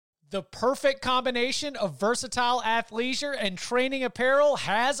The perfect combination of versatile athleisure and training apparel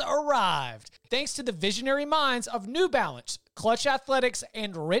has arrived. Thanks to the visionary minds of New Balance, Clutch Athletics,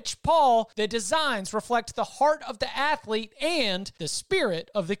 and Rich Paul, the designs reflect the heart of the athlete and the spirit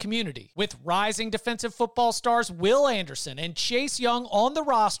of the community. With rising defensive football stars Will Anderson and Chase Young on the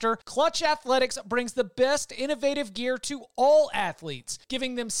roster, Clutch Athletics brings the best innovative gear to all athletes,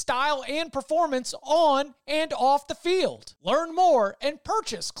 giving them style and performance on and off the field. Learn more and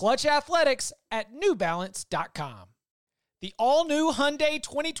purchase Clutch Athletics at newbalance.com. The all-new Hyundai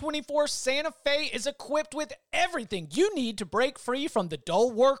 2024 Santa Fe is equipped with everything you need to break free from the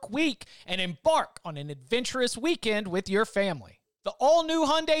dull work week and embark on an adventurous weekend with your family. The all-new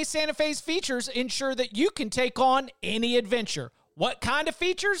Hyundai Santa Fe's features ensure that you can take on any adventure. What kind of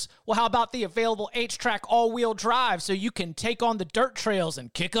features? Well, how about the available H-Track all-wheel drive so you can take on the dirt trails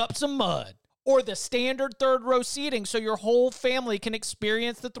and kick up some mud? Or the standard third-row seating so your whole family can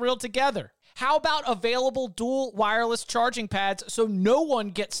experience the thrill together? How about available dual wireless charging pads so no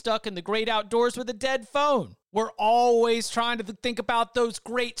one gets stuck in the great outdoors with a dead phone? We're always trying to think about those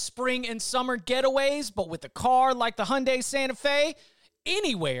great spring and summer getaways, but with a car like the Hyundai Santa Fe,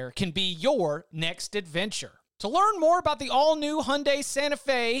 anywhere can be your next adventure. To learn more about the all-new Hyundai Santa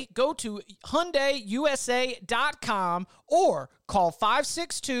Fe, go to HyundaiUSA.com or call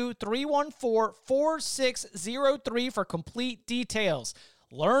 562-314-4603 for complete details.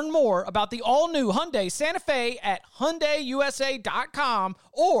 Learn more about the all-new Hyundai Santa Fe at HyundaiUSA.com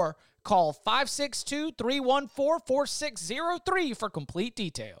or call 562-314-4603 for complete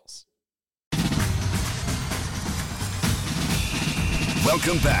details.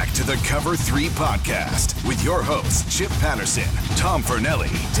 Welcome back to the Cover 3 podcast with your hosts, Chip Patterson, Tom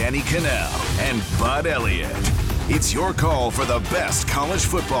Fornelli, Danny Cannell, and Bud Elliott. It's your call for the best college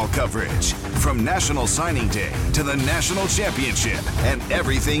football coverage, from National Signing Day to the National Championship and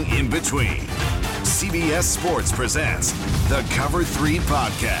everything in between. CBS Sports presents the Cover 3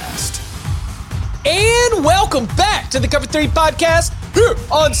 podcast. And welcome back to the Cover 3 podcast here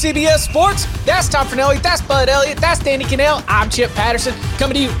on CBS Sports. That's Tom Fornelli, that's Bud Elliott, that's Danny Cannell. I'm Chip Patterson,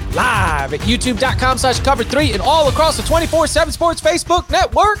 coming to you live at youtube.com/Cover3 and all across the 24/7 Sports Facebook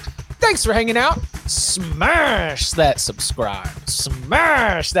network. Thanks for hanging out. Smash that subscribe,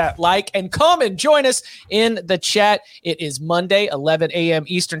 smash that like, and come and join us in the chat. It is Monday, 11 a.m.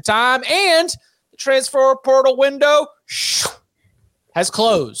 Eastern time, and the transfer portal window has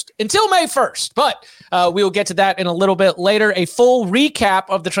closed until May 1st, but we will get to that in a little bit later. A full recap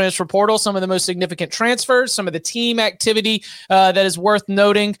of the transfer portal, some of the most significant transfers, some of the team activity that is worth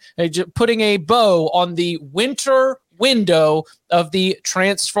noting, putting a bow on the winter window of the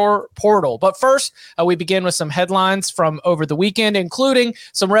transfer portal. But first, we begin with some headlines from over the weekend, including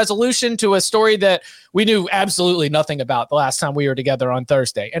some resolution to a story that we knew absolutely nothing about the last time we were together on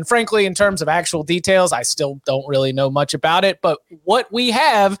Thursday. And frankly, in terms of actual details, I still don't really know much about it. But what we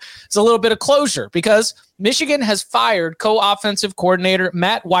have is a little bit of closure, because Michigan has fired co-offensive coordinator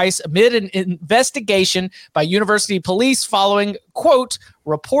Matt Weiss amid an investigation by university police following, quote,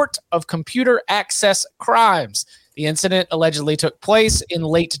 report of computer access crimes. The incident allegedly took place in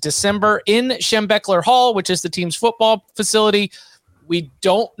late December in Schembechler Hall, which is the team's football facility. We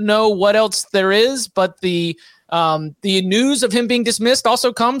don't know what else there is, but the news of him being dismissed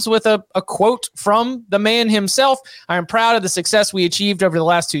also comes with a quote from the man himself. I am proud of the success we achieved over the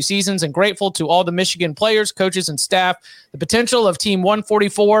last 2 seasons and grateful to all the Michigan players, coaches, and staff. The potential of Team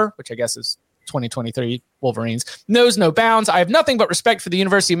 144, which I guess is 2023 Wolverines, knows no bounds. I have nothing but respect for the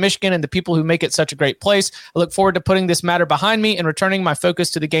University of Michigan and the people who make it such a great place. I look forward to putting this matter behind me and returning my focus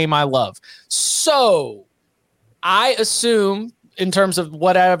to the game I love. So I assume, in terms of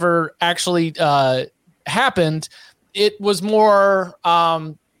whatever actually happened, it was more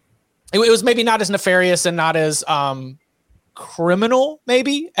it was maybe not as nefarious and not as criminal,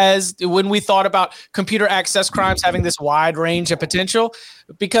 maybe, as when we thought about computer access crimes having this wide range of potential,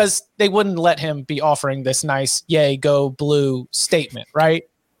 because they wouldn't let him be offering this nice yay go blue statement, right?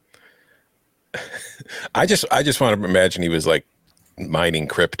 I just want to imagine he was like mining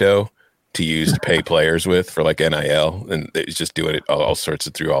crypto to use to pay players with for like NIL, and he's just doing it all sorts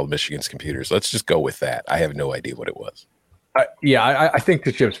of through all Michigan's computers. Let's just go with that. I have no idea what it was. I think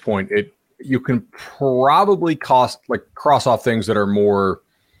to Chip's point, you can probably cross off things that are more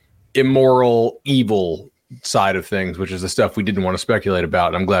immoral, evil side of things, which is the stuff we didn't want to speculate about.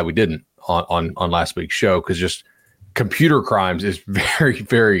 And I'm glad we didn't on last week's show, because just computer crimes is very,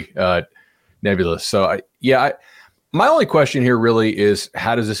 very nebulous. So my only question here really is,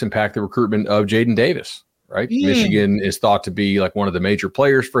 how does this impact the recruitment of Jaden Davis, right? Michigan is thought to be like one of the major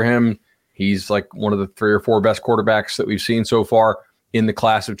players for him. He's like one of the 3 or 4 best quarterbacks that we've seen so far. in the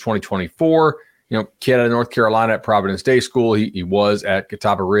class of 2024. Kid out of North Carolina at Providence Day School. He was at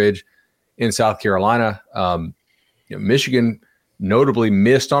Catawba Ridge in South Carolina. Michigan notably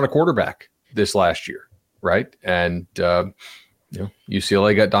missed on a quarterback this last year, right? And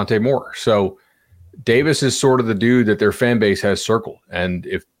UCLA got Dante Moore. So Davis is sort of the dude that their fan base has circled. And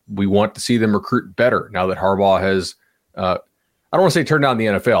if we want to see them recruit better now that Harbaugh has, I don't want to say turned down the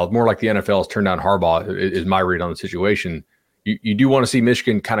NFL, more like the NFL has turned down Harbaugh is my read on the situation. You do want to see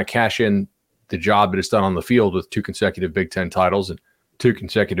Michigan kind of cash in the job that it's done on the field with 2 consecutive Big Ten titles and 2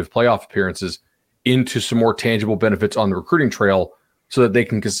 consecutive playoff appearances into some more tangible benefits on the recruiting trail so that they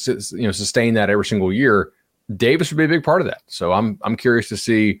can sustain that every single year. Davis would be a big part of that. So I'm curious to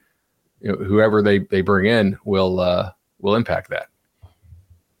see whoever they bring in will impact that.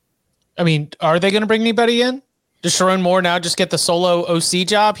 I mean, are they going to bring anybody in? Does Sharon Moore now just get the solo OC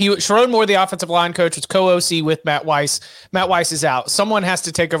job? Sharon Moore, the offensive line coach, was co-OC with Matt Weiss. Matt Weiss is out. Someone has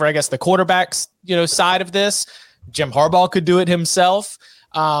to take over, I guess, the quarterbacks, side of this. Jim Harbaugh could do it himself.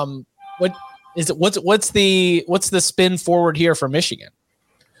 What is it? What's the spin forward here for Michigan?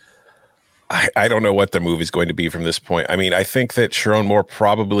 I don't know what the move is going to be from this point. I mean, I think that Sharon Moore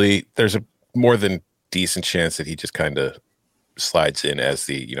there's a more than decent chance that he just kind of slides in as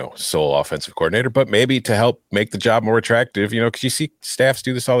the sole offensive coordinator, but maybe to help make the job more attractive, because you see staffs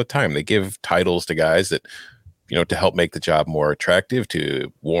do this all the time. They give titles to guys that to help make the job more attractive,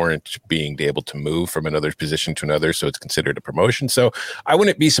 to warrant being able to move from another position to another, so it's considered a promotion. So I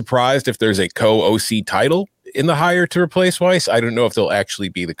wouldn't be surprised if there's a co-OC title in the hire to replace Weiss. I don't know if they'll actually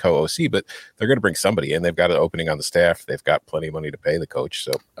be the co-OC, but they're going to bring somebody in. They've got an opening on the staff. They've got plenty of money to pay the coach,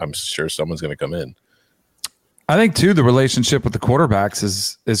 so I'm sure someone's going to come in. I think, too, the relationship with the quarterbacks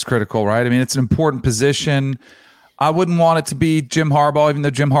is critical, right? I mean, it's an important position. I wouldn't want it to be Jim Harbaugh, even though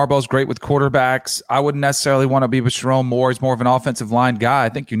Jim Harbaugh is great with quarterbacks. I wouldn't necessarily want to be with Sharon Moore. He's more of an offensive line guy. I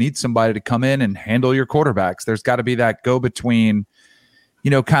think you need somebody to come in and handle your quarterbacks. There's got to be that go-between,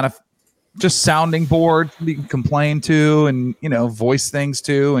 kind of just sounding board you can complain to and, voice things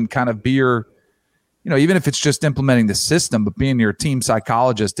to and kind of be your, even if it's just implementing the system, but being your team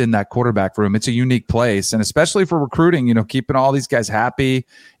psychologist in that quarterback room. It's a unique place. And especially for recruiting, keeping all these guys happy,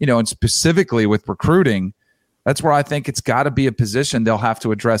 and specifically with recruiting, that's where I think it's got to be a position they'll have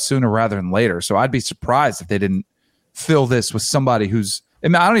to address sooner rather than later. So I'd be surprised if they didn't fill this with somebody who's, it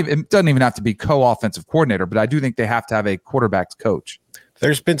doesn't even have to be co-offensive coordinator, but I do think they have to have a quarterback's coach.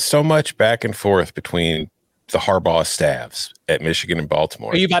 There's been so much back and forth between the Harbaugh staffs at Michigan and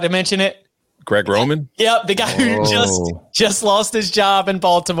Baltimore. Are you about to mention it? Greg Roman? Yep, the guy who just lost his job in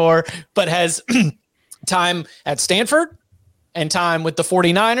Baltimore, but has time at Stanford and time with the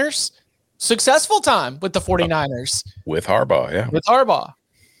 49ers. Successful time with the 49ers. With Harbaugh, yeah. With Harbaugh.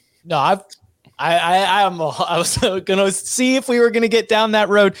 No, I was going to see if we were going to get down that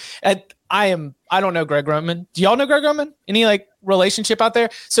road. I don't know Greg Roman. Do y'all know Greg Roman? Any relationship out there?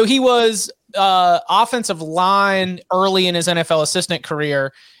 So he was offensive line early in his NFL assistant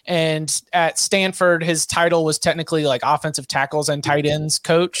career, and at Stanford his title was technically offensive tackles and tight ends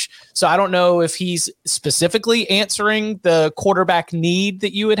coach. So I don't know if he's specifically answering the quarterback need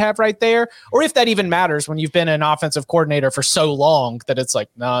that you would have right there, or if that even matters when you've been an offensive coordinator for so long that it's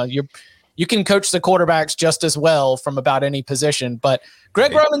you can coach the quarterbacks just as well from about any position. But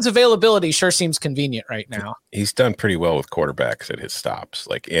Greg Roman's availability sure seems convenient right now. He's done pretty well with quarterbacks at his stops,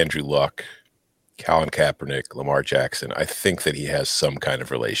 like Andrew Luck, Colin Kaepernick, Lamar Jackson. I think that he has some kind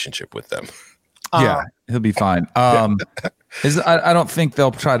of relationship with them. Yeah, he'll be fine. I don't think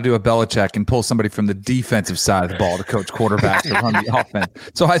they'll try to do a Belichick and pull somebody from the defensive side of the ball to coach quarterbacks to run the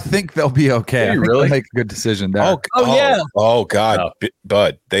offense. So I think they'll be okay. I think they'll make a good decision there. Yeah. Oh God,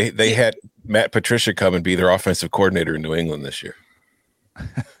 Bud. They had Matt Patricia come and be their offensive coordinator in New England this year.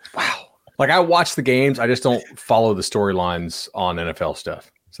 Wow. I watch the games. I just don't follow the storylines on NFL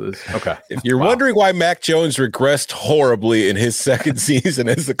stuff. So okay. If you're wondering why Mac Jones regressed horribly in his second season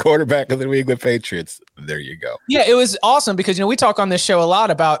as the quarterback of the New England Patriots, there you go. Yeah, it was awesome because we talk on this show a lot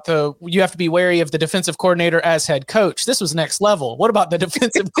about you have to be wary of the defensive coordinator as head coach. This was next level. What about the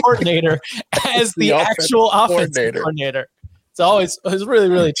defensive coordinator as the actual offensive coordinator? It's a really,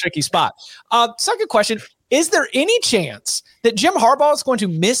 really tricky spot. Second question. Is there any chance that Jim Harbaugh is going to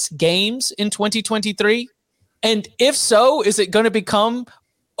miss games in 2023? And if so, is it going to become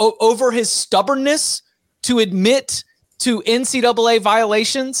over his stubbornness to admit to NCAA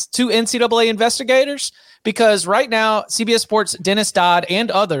violations to NCAA investigators? Because right now, CBS Sports' Dennis Dodd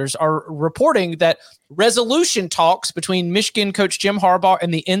and others are reporting that resolution talks between Michigan coach Jim Harbaugh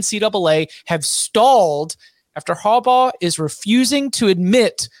and the NCAA have stalled after Harbaugh is refusing to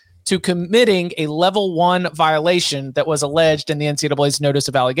admit to committing a level 1 violation that was alleged in the NCAA's notice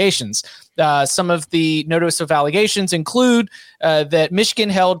of allegations. Some of the notice of allegations include that Michigan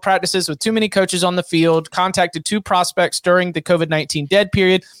held practices with too many coaches on the field, contacted 2 prospects during the COVID-19 dead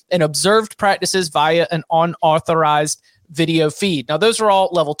period, and observed practices via an unauthorized video feed. Now, those are all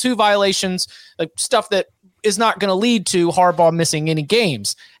level 2 violations, like stuff that is not going to lead to Harbaugh missing any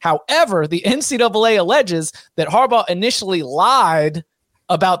games. However, the NCAA alleges that Harbaugh initially lied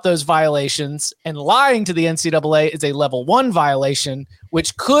about those violations, and lying to the NCAA is a level 1 violation,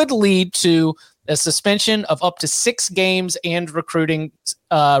 which could lead to a suspension of up to 6 games and recruiting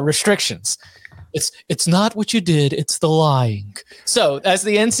restrictions. It's not what you did, it's the lying. So as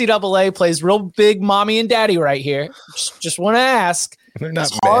the NCAA plays real big mommy and daddy right here, just want to ask, They're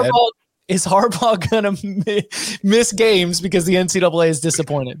not bad. Is Harbaugh going to miss games because the NCAA is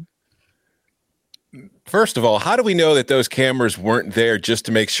disappointed? First of all, how do we know that those cameras weren't there just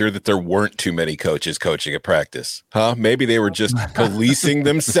to make sure that there weren't too many coaches coaching at practice? Huh? Maybe they were just policing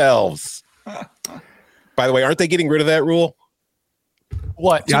themselves. By the way, aren't they getting rid of that rule?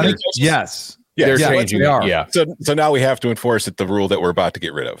 What? Yes. They're Yeah, changing they it. are. Yeah. So now we have to enforce the rule that we're about to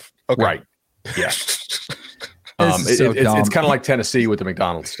get rid of. Okay. Right. Yeah. This is so dumb. It's kind of like Tennessee with the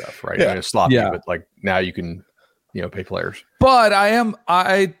McDonald's stuff, right? Yeah. I mean, it's sloppy, Yeah. but like now you can, pay players. But I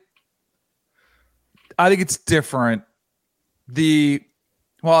think it's different. No,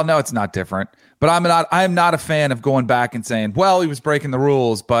 it's not different. But I'm not a fan of going back and saying, well, he was breaking the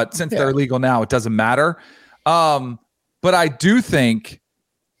rules, but since they're legal now, it doesn't matter. But I do think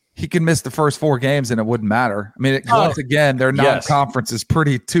he can miss the first 4 games and it wouldn't matter. I mean, once again, their non-conference is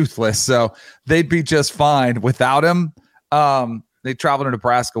pretty toothless, so they'd be just fine without him. They traveled to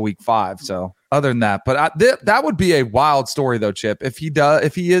Nebraska week 5. So other than that, but that would be a wild story though, Chip, if he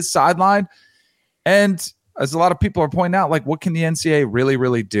is sidelined. And as a lot of people are pointing out, like, what can the NCAA really,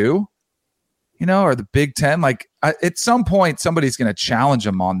 really do? Or the Big Ten? Like, at some point, somebody's going to challenge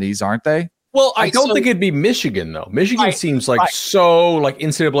them on these, aren't they? Well, I don't think it'd be Michigan though. Michigan seems like so like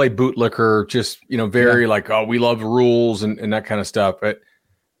NCAA bootlicker, just very like, oh, we love rules and that kind of stuff. But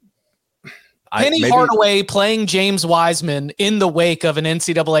Penny Hardaway playing James Wiseman in the wake of an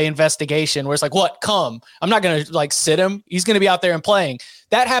NCAA investigation, where it's like, what? Come, I'm not going to like sit him. He's going to be out there and playing.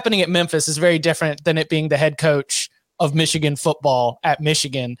 That happening at Memphis is very different than it being the head coach of Michigan football at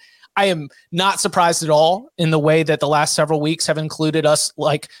Michigan. I am not surprised at all in the way that the last several weeks have included us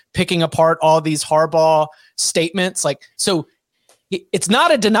like picking apart all these Harbaugh statements. Like, so it's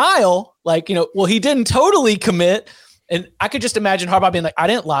not a denial. Like, well, he didn't totally commit. And I could just imagine Harbaugh being like, I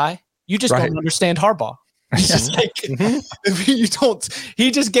didn't lie. You just don't understand Harbaugh. He's just like, you don't. He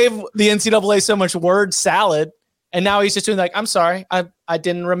just gave the NCAA so much word salad, and now he's just doing like, I'm sorry, I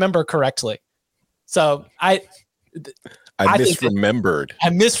didn't remember correctly. So I misremembered. I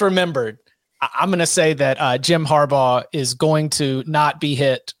misremembered. I'm going to say that Jim Harbaugh is going to not be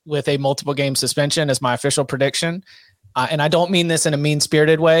hit with a multiple game suspension as my official prediction. And I don't mean this in a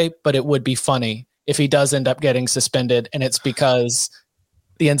mean-spirited way, but it would be funny if he does end up getting suspended, and it's because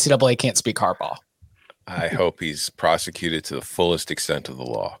the NCAA can't speak Harbaugh. I hope he's prosecuted to the fullest extent of the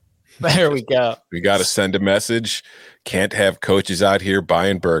law. There we go. We got to send a message. Can't have coaches out here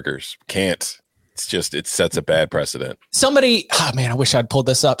buying burgers. Can't. It sets a bad precedent. Somebody, I wish I'd pulled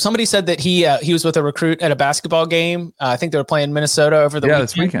this up. Somebody said that he was with a recruit at a basketball game. I think they were playing Minnesota over the weekend.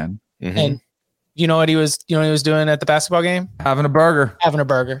 This weekend. Mm-hmm. And you know what he was doing at the basketball game? Having a burger. Having a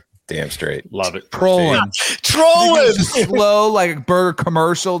burger. Damn straight. Love it. Trolling. Slow, like a burger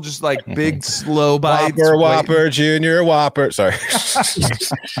commercial, just like big slow bites. Whopper, Junior Whopper. Sorry.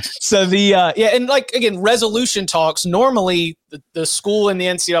 So and like, again, resolution talks. Normally the school and the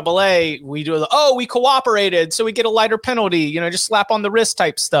NCAA, we do we cooperated, so we get a lighter penalty, just slap on the wrist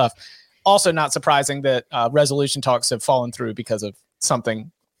type stuff. Also not surprising that resolution talks have fallen through because of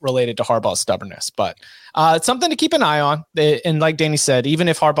something related to Harbaugh's stubbornness, but it's something to keep an eye on. And like Danny said, even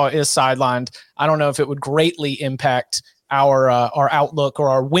if Harbaugh is sidelined, I don't know if it would greatly impact our outlook or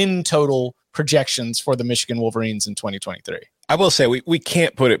our win total projections for the Michigan Wolverines in 2023. I will say we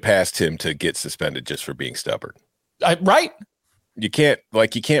can't put it past him to get suspended just for being stubborn. Right? You can't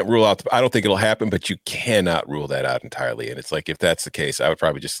rule out. I don't think it'll happen, but you cannot rule that out entirely. And it's like, if that's the case, I would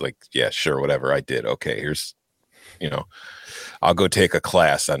probably just like, yeah, sure, whatever I did. Okay, here's, I'll go take a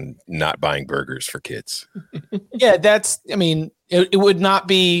class on not buying burgers for kids. Yeah, it would not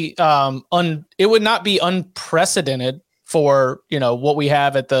be unprecedented for, what we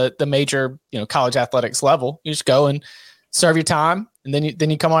have at the major, college athletics level. You just go and serve your time, and then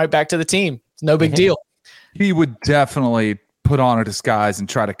you come right back to the team. It's no big deal. He would definitely put on a disguise and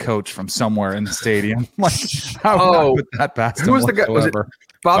try to coach from somewhere in the stadium. Like, I would not put that past him. Who was the guy?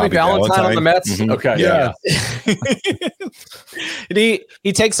 Bobby Valentine on the Mets. Mm-hmm. Okay, yeah.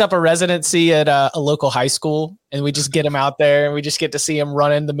 He takes up a residency at a local high school, and we just get him out there, and we just get to see him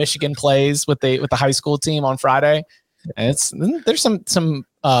running the Michigan plays with the high school team on Friday. And there's some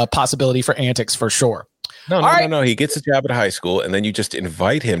possibility for antics for sure. No. He gets a job at a high school, and then you just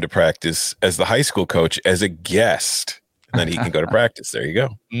invite him to practice as the high school coach as a guest, and then he can go to practice. There you go.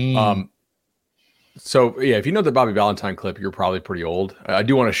 So, yeah, if you know the Bobby Valentine clip, you're probably pretty old. I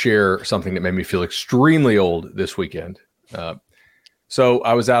do want to share something that made me feel extremely old this weekend. So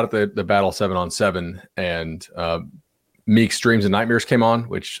I was out at the Battle 7-on-7, and Meek's Dreams and Nightmares came on,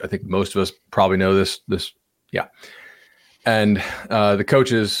 which I think most of us probably know this. Yeah. And the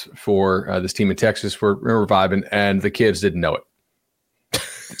coaches for this team in Texas were vibing, and the kids didn't know it.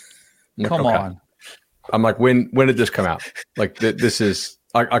 Come on. I'm like, when did this come out? Like, this is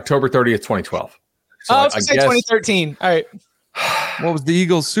October 30th, 2012. So I was going to say 2013. All right. What was the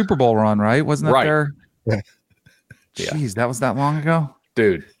Eagles Super Bowl run, right? Wasn't that right there? Yeah. Jeez, that was that long ago?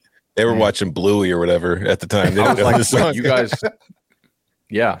 Dude. They were watching Bluey or whatever at the time. They I was like, you guys.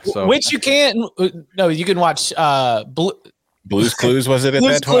 Yeah. So which you can't. No, you can watch Blue's Clues, was it at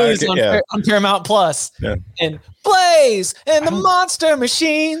Blue's that Clues time? on Paramount Plus. Yeah. And Blaze and the Monster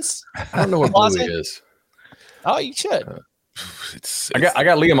Machines. I don't know what Bluey is. Oh, you should. I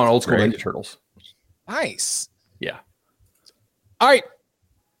got Liam on Old School Ninja Turtles. Nice. Yeah. All right.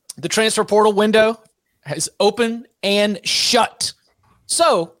 The transfer portal window has opened and shut.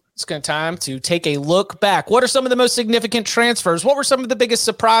 So it's going to time to take a look back. What are some of the most significant transfers? What were some of the biggest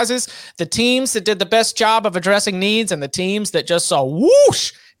surprises? The teams that did the best job of addressing needs and the teams that just saw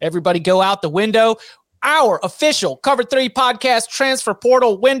whoosh, everybody go out the window. Our official Cover 3 podcast transfer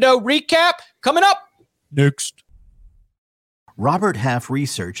portal window recap coming up next. Robert Half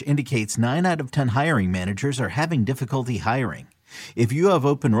research indicates 9 out of 10 hiring managers are having difficulty hiring. If you have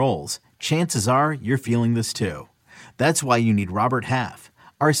open roles, chances are you're feeling this too. That's why you need Robert Half.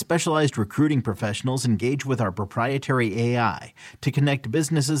 Our specialized recruiting professionals engage with our proprietary AI to connect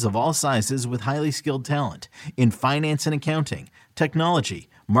businesses of all sizes with highly skilled talent in finance and accounting, technology,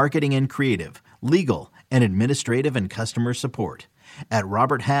 marketing and creative, legal, and administrative and customer support. At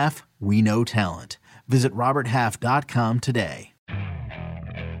Robert Half, we know talent. Visit roberthalf.com today.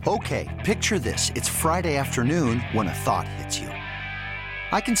 Okay, picture this. It's Friday afternoon when a thought hits you.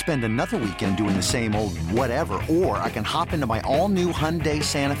 I can spend another weekend doing the same old whatever, or I can hop into my all-new Hyundai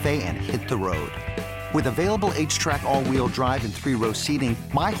Santa Fe and hit the road. With available H-Track all-wheel drive and 3-row seating,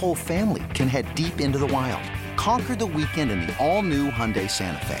 my whole family can head deep into the wild. Conquer the weekend in the all-new Hyundai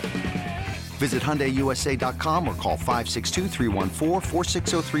Santa Fe. Visit HyundaiUSA.com or call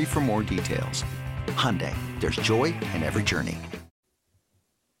 562-314-4603 for more details. Hyundai, there's joy in every journey.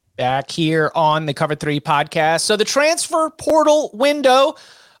 Back here on the Cover 3 podcast. So the transfer portal window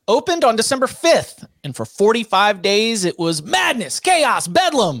opened on December 5th. And for 45 days, it was madness, chaos,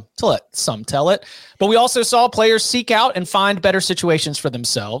 bedlam, to let some tell it. But we also saw players seek out and find better situations for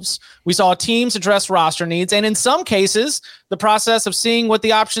themselves. We saw teams address roster needs, and in some cases, the process of seeing what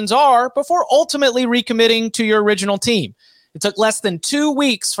the options are before ultimately recommitting to your original team. It took less than 2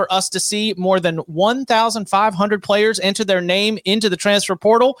 weeks for us to see more than 1,500 players enter their name into the transfer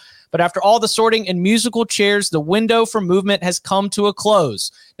portal. But after all the sorting and musical chairs, the window for movement has come to a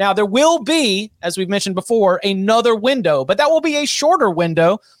close. Now, there will be, as we've mentioned before, another window, but that will be a shorter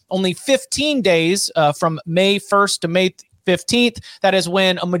window, only 15 days from May 1st to May 15th. That is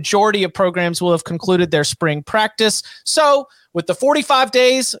when a majority of programs will have concluded their spring practice. So with the 45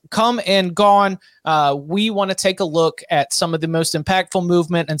 days come and gone, we want to take a look at some of the most impactful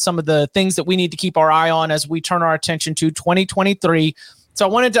movement and some of the things that we need to keep our eye on as we turn our attention to 2023. So I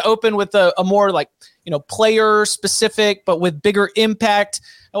wanted to open with a more player specific, but with bigger impact.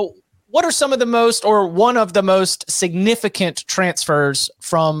 What are some of the most, or one of the most significant transfers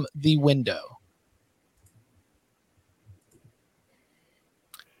from the window?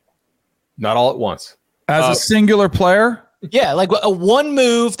 Not all at once. As a singular player? Yeah, like a one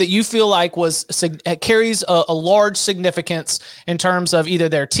move that you feel like carries a large significance in terms of either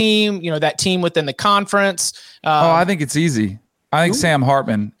their team, that team within the conference. I think it's easy. I think Sam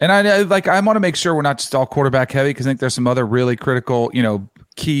Hartman. And I want to make sure we're not just all quarterback heavy, because I think there's some other really critical,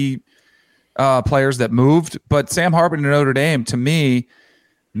 key players that moved. But Sam Hartman in Notre Dame, to me,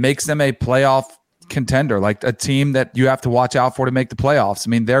 makes them a playoff contender, like a team that you have to watch out for to make the playoffs. I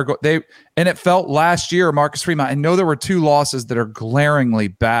mean, and it felt last year, Marcus Freeman, I know there were 2 losses that are glaringly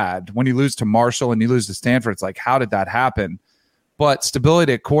bad. When you lose to Marshall and you lose to Stanford, it's like, how did that happen? But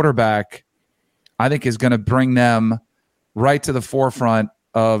stability at quarterback, I think, is going to bring them right to the forefront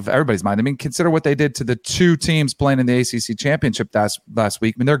of everybody's mind. I mean, consider what they did to the two teams playing in the ACC championship last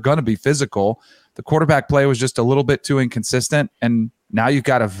week. I mean, they're going to be physical. The quarterback play was just a little bit too inconsistent. And now you've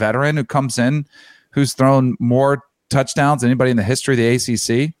got a veteran who comes in who's thrown more touchdowns than anybody in the history of the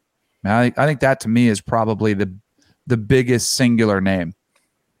ACC. I think that to me is probably the biggest singular name.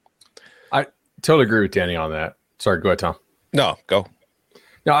 I totally agree with Danny on that. Sorry, go ahead, Tom. No, go.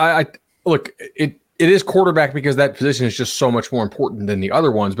 No, I look, it is quarterback because that position is just so much more important than the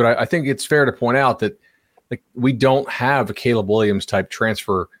other ones. But I think it's fair to point out that like we don't have a Caleb Williams type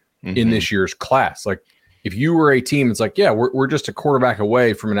transfer in this year's class. Like if you were a team, it's like, yeah, we're just a quarterback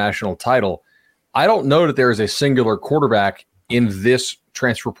away from a national title. I don't know that there is a singular quarterback in this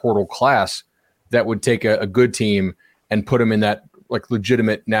transfer portal class that would take a good team and put them in that like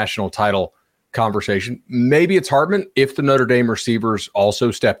legitimate national title conversation. Maybe it's Hartman if the Notre Dame receivers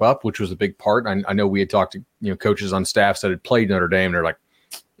also step up, which was a big part. I know we had talked to coaches on staffs that had played Notre Dame. They're like,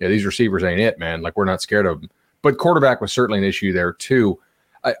 yeah, these receivers ain't it, man. Like we're not scared of them. But quarterback was certainly an issue there too.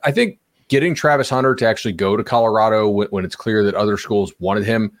 I think getting Travis Hunter to actually go to Colorado when it's clear that other schools wanted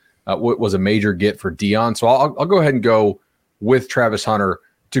him was a major get for Deion. So I'll go ahead and go with Travis Hunter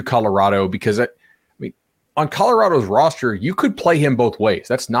to Colorado because on Colorado's roster, you could play him both ways.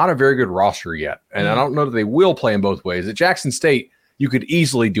 That's not a very good roster yet. And I don't know that they will play him both ways. At Jackson State, you could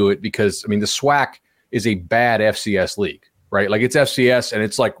easily do it because, the SWAC is a bad FCS league, right? Like it's FCS and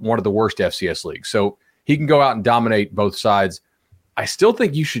it's like one of the worst FCS leagues. So he can go out and dominate both sides. I still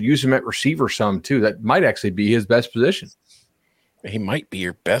think you should use him at receiver some too. That might actually be his best position. He might be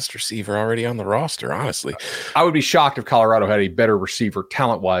your best receiver already on the roster, honestly. I would be shocked if Colorado had a better receiver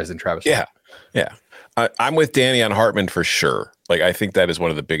talent-wise than Travis Hunter. Yeah. I'm with Danny on Hartman for sure. Like, I think that is one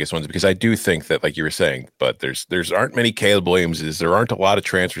of the biggest ones because I do think that, like you were saying, but there's aren't many Caleb Williamses. There aren't a lot of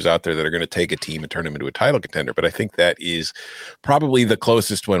transfers out there that are going to take a team and turn them into a title contender. But I think that is probably the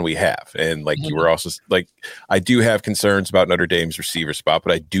closest one we have. And like you were also like, I do have concerns about Notre Dame's receiver spot,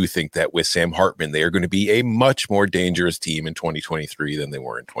 but I do think that with Sam Hartman, they are going to be a much more dangerous team in 2023 than they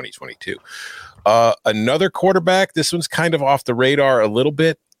were in 2022. Another quarterback, this one's kind of off the radar a little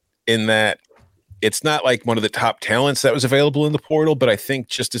bit in that it's not like one of the top talents that was available in the portal, but I think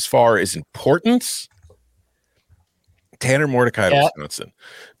just as far as importance, Tanner Mordecai to Wisconsin,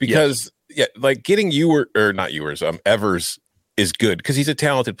 because like getting Evers is good because he's a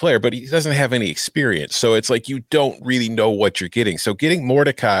talented player, but he doesn't have any experience. So it's like you don't really know what you're getting. So getting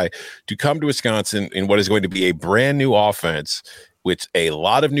Mordecai to come to Wisconsin in what is going to be a brand new offense with a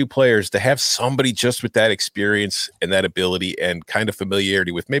lot of new players, to have somebody just with that experience and that ability and kind of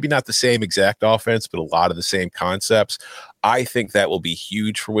familiarity with maybe not the same exact offense, but a lot of the same concepts. I think that will be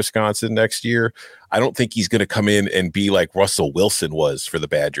huge for Wisconsin next year. I don't think he's going to come in and be like Russell Wilson was for the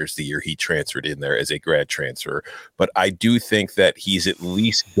Badgers the year he transferred in there as a grad transfer. But I do think that he's at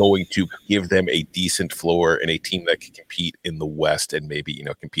least going to give them a decent floor and a team that can compete in the West and maybe,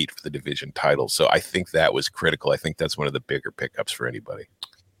 compete for the division title. So I think that was critical. I think that's one of the bigger pickups for anybody.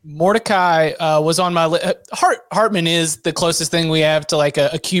 Mordecai was on my list. Hartman is the closest thing we have to like a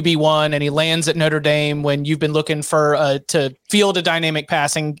QB1, and he lands at Notre Dame when you've been looking for to field a dynamic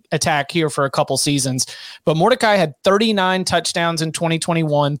passing attack here for a couple seasons. But Mordecai had 39 touchdowns in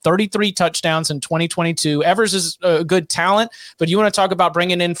 2021, 33 touchdowns in 2022. Evers is a good talent, but you want to talk about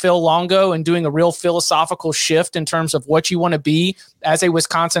bringing in Phil Longo and doing a real philosophical shift in terms of what you want to be as a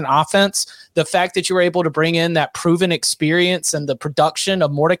Wisconsin offense. The fact that you were able to bring in that proven experience and the production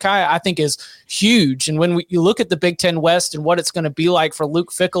of Mordecai, I think is huge. And when you look at the Big Ten West and what it's going to be like for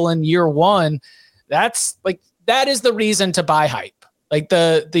Luke Fickell in year one, that is the reason to buy hype. Like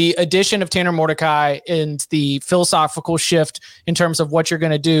the addition of Tanner Mordecai and the philosophical shift in terms of what you're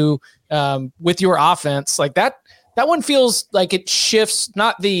going to do with your offense, like that one feels like it shifts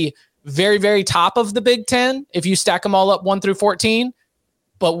not the very, very top of the Big Ten if you stack them all up 1 through 14,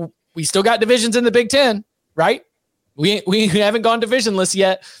 but we still got divisions in the Big Ten, right? We haven't gone divisionless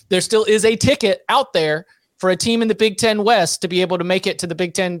yet. There still is a ticket out there for a team in the Big Ten West to be able to make it to the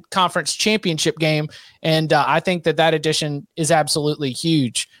Big Ten Conference Championship game. And I think that addition is absolutely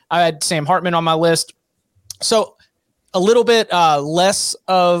huge. I had Sam Hartman on my list. So a little bit less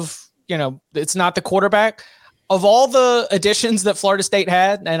of, it's not the quarterback. Of all the additions that Florida State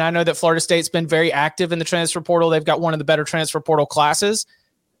had, and I know that Florida State's been very active in the transfer portal. They've got one of the better transfer portal classes.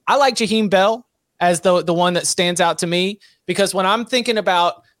 I like Jaheim Bell as the one that stands out to me, because when I'm thinking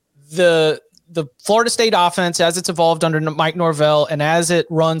about the Florida State offense as it's evolved under Mike Norvell and as it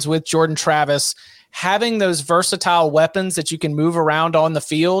runs with Jordan Travis, having those versatile weapons that you can move around on the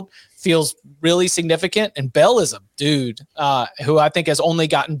field feels really significant. And Bell is a dude who I think has only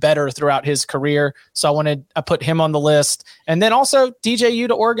gotten better throughout his career. So I put him on the list. And then also DJU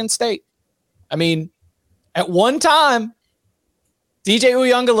to Oregon State. I mean, at one time, DJ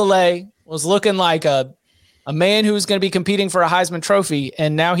Uiagalelei was looking like a man who was going to be competing for a Heisman Trophy,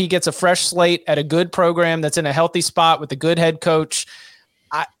 and now he gets a fresh slate at a good program that's in a healthy spot with a good head coach.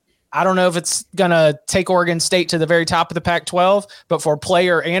 I don't know if it's going to take Oregon State to the very top of the Pac-12, but for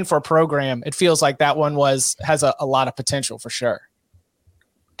player and for program, it feels like that one has a lot of potential for sure.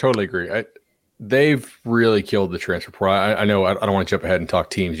 Totally agree. They've really killed the transfer portal. I know I don't want to jump ahead and talk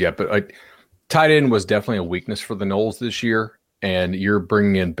teams yet, but tight end was definitely a weakness for the Noles this year, and you're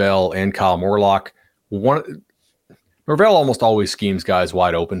bringing in Bell and Kyle Morlock. Norvell almost always schemes guys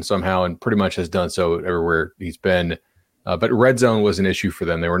wide open somehow, and pretty much has done so everywhere he's been. But red zone was an issue for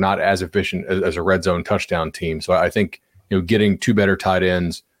them. They were not as efficient as a red zone touchdown team. So I think getting two better tight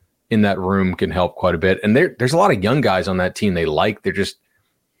ends in that room can help quite a bit. And there's a lot of young guys on that team they like.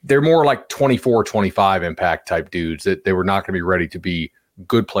 They're more like 24, 25 impact type dudes that they were not going to be ready to be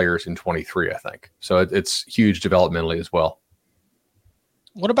good players in 23, I think. So it's huge developmentally as well.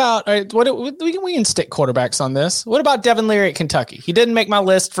 What about we can stick quarterbacks on this? What about Devin Leary at Kentucky? He didn't make my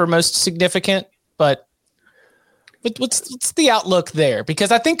list for most significant, but what's the outlook there?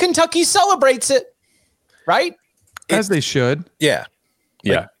 Because I think Kentucky celebrates it, right? As they should. Yeah.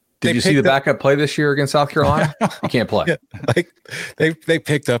 Yeah. Did you see the backup play this year against South Carolina? You can't play. Yeah, like they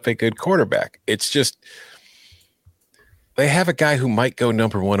picked up a good quarterback. It's just they have a guy who might go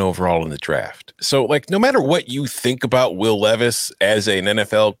number 1 overall in the draft. So, like, no matter what you think about Will Levis as an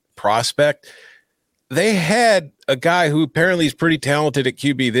NFL prospect, they had a guy who apparently is pretty talented at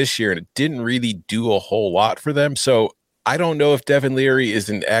QB this year, and it didn't really do a whole lot for them. So I don't know if Devin Leary is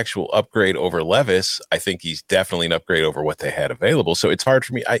an actual upgrade over Levis. I think he's definitely an upgrade over what they had available. So it's hard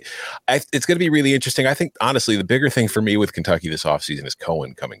for me. It's going to be really interesting. I think, honestly, the bigger thing for me with Kentucky this offseason is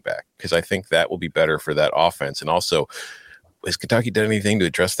Cohen coming back, because I think that will be better for that offense. And also, has Kentucky done anything to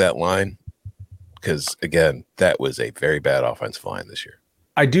address that line? Because, again, that was a very bad offensive line this year.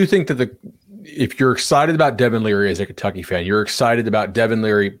 I do think that if you're excited about Devin Leary as a Kentucky fan, you're excited about Devin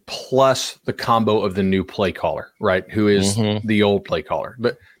Leary plus the combo of the new play caller, right? Who is the old play caller.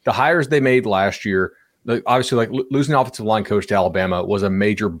 But the hires they made last year, obviously, like losing offensive line coach to Alabama was a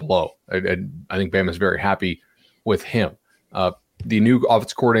major blow. I think Bama's very happy with him. The new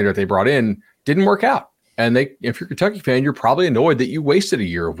offensive coordinator that they brought in didn't work out. And if you're a Kentucky fan, you're probably annoyed that you wasted a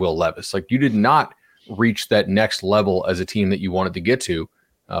year of Will Levis. Like, you did not reach that next level as a team that you wanted to get to.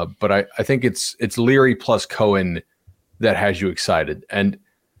 But I think it's Leary plus Cohen that has you excited. And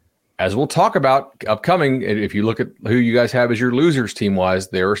as we'll talk about upcoming, if you look at who you guys have as your losers team-wise,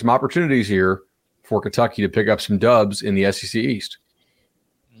 there are some opportunities here for Kentucky to pick up some dubs in the SEC East.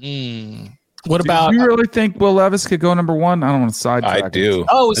 What about? Do you really think Will Levis could go number 1? I don't want to sidetrack. I do.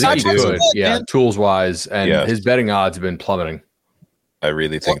 Oh, I think he could. Yeah, man. tools-wise, and his betting odds have been plummeting. I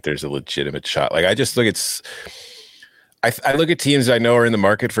really think there's a legitimate shot. Like, I just look at I look at teams I know are in the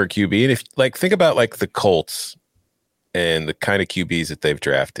market for a QB, and if think about like the Colts and the kind of QBs that they've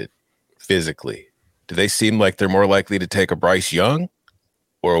drafted physically, do they seem like they're more likely to take a Bryce Young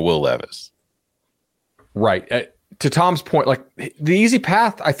or a Will Levis? Right. To Tom's point, like the easy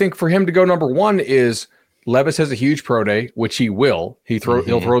path, I think, for him to go number 1 is Levis has a huge pro day, which he will. He'll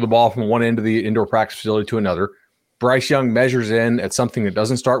throw the ball from one end of the indoor practice facility to another. Bryce Young measures in at something that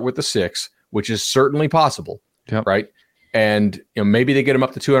doesn't start with the 6, which is certainly possible. Yep. Right. And maybe they get him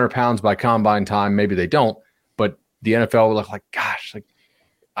up to 200 pounds by combine time. Maybe they don't. But the NFL will look like, gosh, like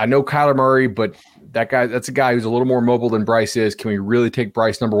I know Kyler Murray, but that's a guy who's a little more mobile than Bryce is. Can we really take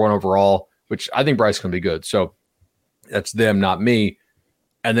Bryce number 1 overall? Which I think Bryce can be good. So that's them, not me.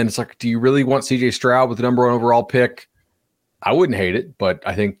 And then it's like, do you really want CJ Stroud with the number 1 overall pick? I wouldn't hate it, but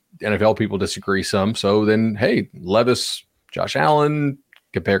I think NFL people disagree some. So then, hey, Levis, Josh Allen,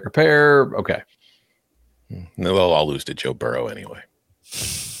 compare. Okay. No, they'll all lose to Joe Burrow anyway.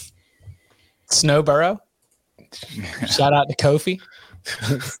 Snow Burrow. Shout out to Kofi.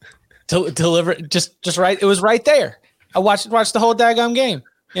 Deliver just right. It was right there. I watched the whole daggone game.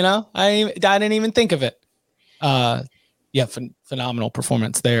 I didn't even think of it. Phenomenal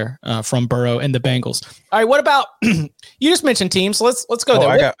performance there from Burrow and the Bengals. All right, what about you just mentioned teams? So let's go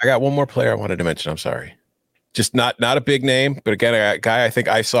there. I got one more player I wanted to mention. I'm sorry. Just not a big name, but again, a guy I think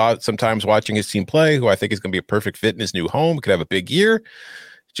I saw sometimes watching his team play, who I think is going to be a perfect fit in his new home, could have a big year.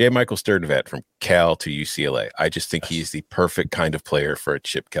 J. Michael Sturdivant from Cal to UCLA. I just think he's the perfect kind of player for a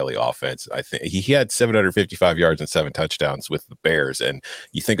Chip Kelly offense. I think he had 755 yards and 7 touchdowns with the Bears, and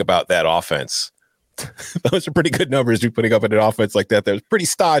you think about that offense those are pretty good numbers to be putting up in an offense like that. That was pretty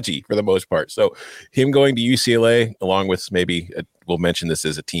stodgy for the most part. So him going to UCLA, along with maybe we'll mention this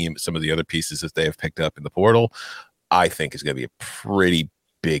as a team, some of the other pieces that they have picked up in the portal, I think is going to be a pretty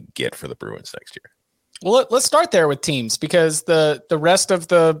big get for the Bruins next year. Well, let's start there with teams, because the rest of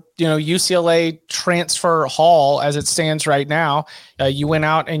the UCLA transfer haul as it stands right now, you went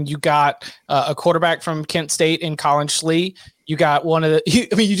out and you got a quarterback from Kent State in Colin Schlee. You got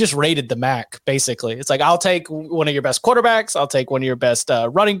you just rated the MAC basically. It's like, I'll take one of your best quarterbacks, I'll take one of your best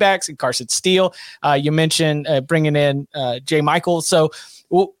running backs, and Carson Steele. You mentioned bringing in Jay Michaels. So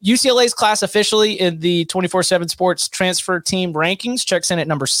UCLA's class officially in the 24/7 Sports transfer team rankings checks in at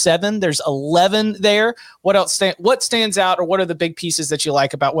number 7. There's 11 there. What else? What stands out, or what are the big pieces that you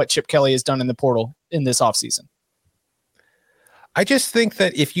like about what Chip Kelly has done in the portal in this offseason? I just think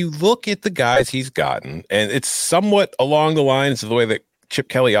that if you look at the guys he's gotten, and it's somewhat along the lines of the way that Chip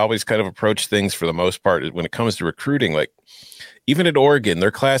Kelly always kind of approached things for the most part when it comes to recruiting, like even at Oregon,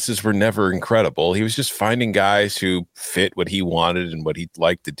 their classes were never incredible. He was just finding guys who fit what he wanted and what he'd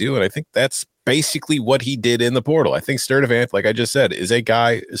like to do. And I think that's basically what he did in the portal. I think Sturdivant, like I just said, is a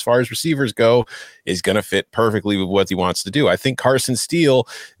guy, as far as receivers go, is going to fit perfectly with what he wants to do. I think Carson Steele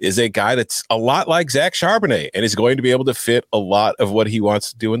is a guy that's a lot like Zach Charbonnet and is going to be able to fit a lot of what he wants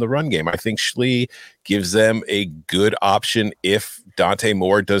to do in the run game. I think Schlee gives them a good option if Dante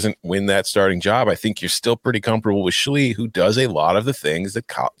Moore doesn't win that starting job. I think you're still pretty comfortable with Schlee, who does a lot of the things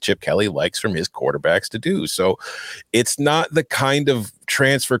that Chip Kelly likes from his quarterbacks to do. So it's not the kind of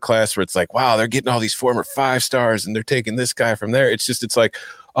transfer class where it's like, wow, they're getting all these former 5-stars and they're taking this guy from there. It's like,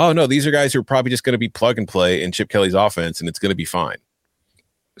 oh no, these are guys who are probably just going to be plug and play in Chip Kelly's offense, and it's going to be fine.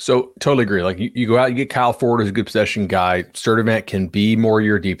 So totally agree. Like you go out, you get Kyle Ford as a good possession guy. Sturdivant can be more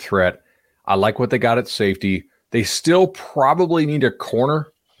your deep threat. I like what they got at safety. They still probably need a corner,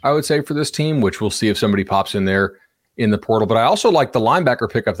 I would say, for this team, which we'll see if somebody pops in there in the portal. But I also like the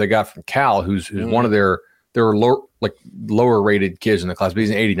linebacker pickup they got from Cal, who's one of their lower rated kids in the class, but he's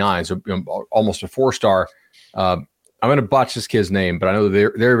an 89, so almost a 4-star. I'm going to botch this kid's name, but I know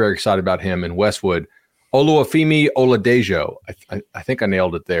they're very excited about him in Westwood. Oluwafemi Oladejo. I think I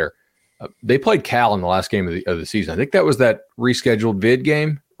nailed it there. They played Cal in the last game of the season. I think that was that rescheduled vid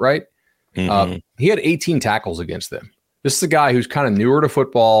game, right? Mm-hmm. He had 18 tackles against them. This is a guy who's kind of newer to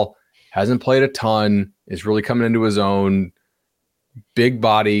football, hasn't played a ton, is really coming into his own. Big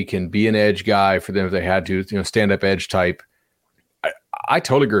body, can be an edge guy for them if they had to, stand up edge type. I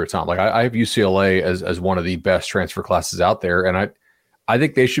totally agree with Tom. Like I have UCLA as one of the best transfer classes out there, and I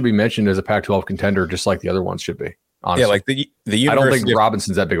think they should be mentioned as a Pac-12 contender, just like the other ones should be. Honestly. Yeah, like the I don't think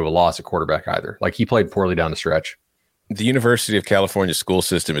Robinson's that big of a loss at quarterback either. Like he played poorly down the stretch. The University of California school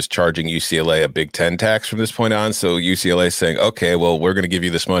system is charging UCLA a Big Ten tax from this point on. So UCLA is saying, okay, well, we're going to give you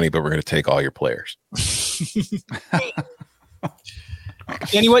this money, but we're going to take all your players.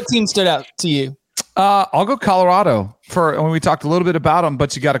 Danny, what team stood out to you? I'll go Colorado when we talked a little bit about them,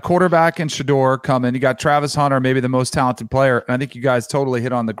 but you got a quarterback in Shedeur coming. You got Travis Hunter, maybe the most talented player. And I think you guys totally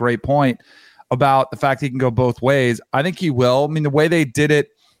hit on the great point about the fact he can go both ways. I think he will. I mean, the way they did it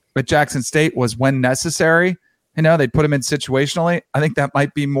at Jackson State was when necessary. They put him in situationally. I think that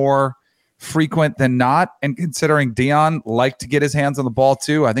might be more frequent than not. And considering Dion liked to get his hands on the ball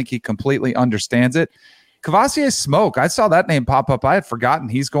too, I think he completely understands it. Kavosiey Smoke, I saw that name pop up. I had forgotten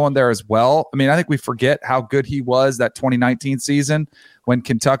he's going there as well. I mean, I think we forget how good he was that 2019 season when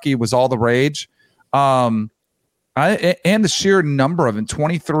Kentucky was all the rage. And the sheer number of them,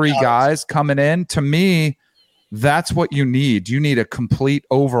 23 guys coming in. To me, that's what you need. You need a complete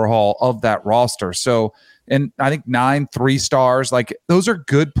overhaul of that roster. So, and I think 9 3-stars, like those are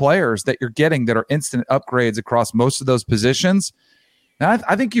good players that you're getting that are instant upgrades across most of those positions. And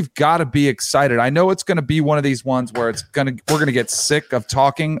I think you've got to be excited. I know it's going to be one of these ones where we're going to get sick of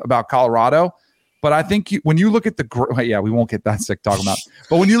talking about Colorado, but I think when you look at we won't get that sick talking about.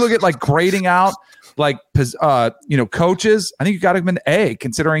 But when you look at like grading out, coaches, I think you got to give him an A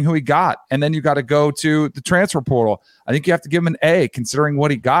considering who he got, and then you got to go to the transfer portal. I think you have to give him an A considering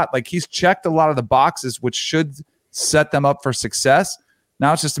what he got. Like he's checked a lot of the boxes, which should set them up for success.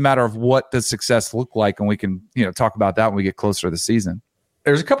 Now it's just a matter of what does success look like, and we can talk about that when we get closer to the season.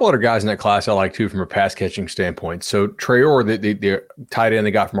 There's a couple other guys in that class I like too from a pass catching standpoint. So Traore, the tight end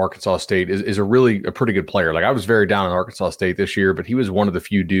they got from Arkansas State, is a pretty good player. Like I was very down on Arkansas State this year, but he was one of the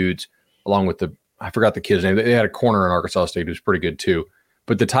few dudes, along with I forgot the kid's name. They had a corner in Arkansas State who's pretty good too.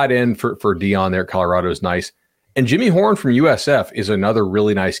 But the tight end for Dion there at Colorado is nice. And Jimmy Horn from USF is another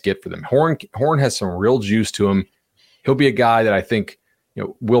really nice get for them. Horn has some real juice to him. He'll be a guy that I think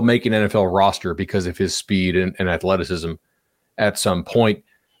will make an NFL roster because of his speed and athleticism. At some point,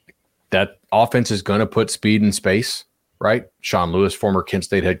 that offense is going to put speed in space, right? Sean Lewis, former Kent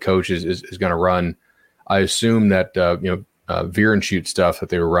State head coach, is going to run. I assume that veer and shoot stuff that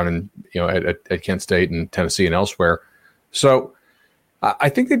they were running, at Kent State and Tennessee and elsewhere. So I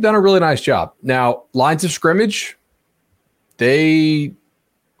think they've done a really nice job. Now, lines of scrimmage, they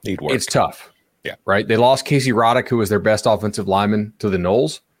need work. It's tough. Yeah. Right. They lost Casey Roddick, who was their best offensive lineman, to the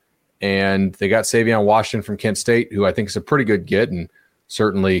Noles. And they got Savion Washington from Kent State, who I think is a pretty good get. And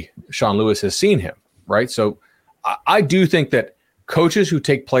certainly Sean Lewis has seen him. Right. So I do think that coaches who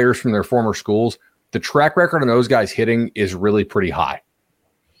take players from their former schools, the track record on those guys hitting is really pretty high.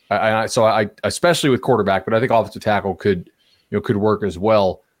 So I especially with quarterback, but I think offensive tackle could work as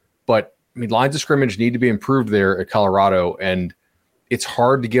well. But I mean, lines of scrimmage need to be improved there at Colorado, and it's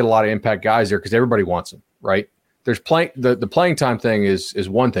hard to get a lot of impact guys there because everybody wants them, right? There's the playing time thing is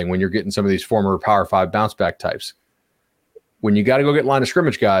one thing when you're getting some of these former Power 5 bounce back types. When you got to go get line of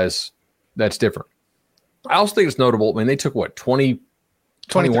scrimmage guys, that's different. I also think it's notable. I mean, they took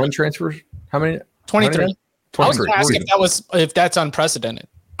 21 transfers? How many? 23. I was going to ask if that's unprecedented.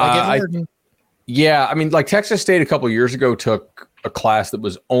 Yeah, I mean, like Texas State a couple of years ago took a class that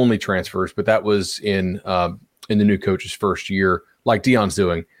was only transfers, but that was in the new coach's first year, like Deion's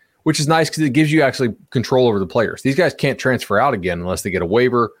doing, which is nice because it gives you actually control over the players. These guys can't transfer out again unless they get a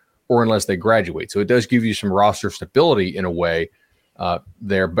waiver or unless they graduate. So it does give you some roster stability in a way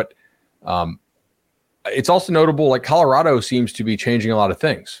there. But it's also notable, like Colorado seems to be changing a lot of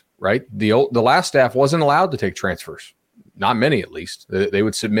things, right? The last staff wasn't allowed to take transfers. Not many, at least. They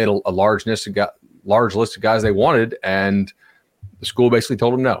would submit a large list of guys they wanted, and the school basically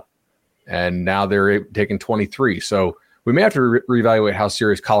told them no. And now they're taking 23. So we may have to reevaluate how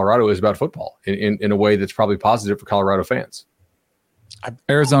serious Colorado is about football in a way that's probably positive for Colorado fans.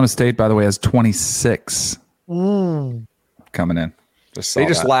 Arizona State, by the way, has 26 coming in. They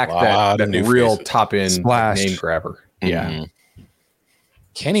just lack that real top-end name grabber. Yeah. Mm-hmm.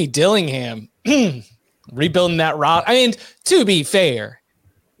 Kenny Dillingham. Rebuilding that rock. I mean, to be fair,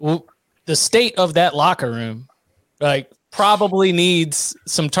 the state of that locker room, probably needs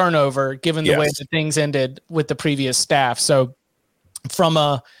some turnover given the way that things ended with the previous staff. So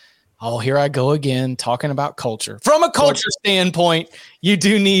here I go again, talking about culture. From a culture standpoint, you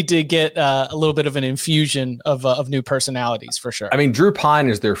do need to get a little bit of an infusion of new personalities for sure. I mean, Drew Pine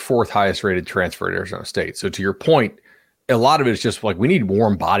is their 4th highest rated transfer at Arizona State. So to your point, a lot of it is just like we need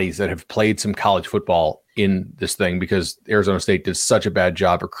warm bodies that have played some college football in this thing because Arizona State did such a bad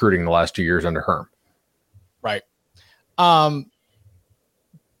job recruiting the last 2 years under Herm. Right.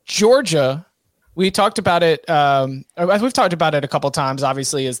 Georgia, we talked about it. We've talked about it a couple of times,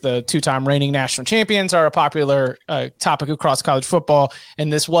 obviously, as the 2-time reigning national champions are a popular topic across college football.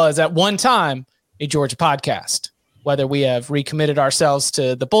 And this was at one time a Georgia podcast. Whether we have recommitted ourselves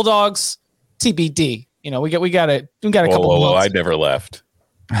to the Bulldogs, TBD. We got a couple of months. I never left.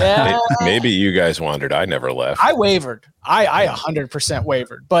 Maybe you guys wandered. I never left. I wavered. I 100%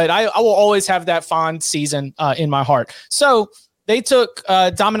 wavered, but I will always have that fond season in my heart. So they took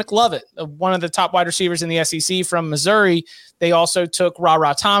Dominic Lovett, one of the top wide receivers in the SEC from Missouri. They also took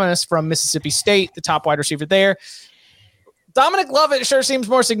Ra Thomas from Mississippi State, the top wide receiver there. Dominic Lovett sure seems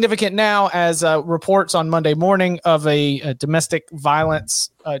more significant now as reports on Monday morning of a domestic violence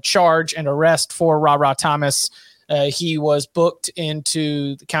charge and arrest for Ra Thomas. He was booked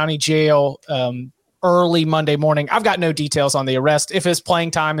into the county jail early Monday morning. I've got no details on the arrest. If his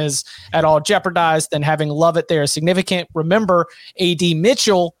playing time is at all jeopardized, then having Lovett there is significant. Remember, A.D.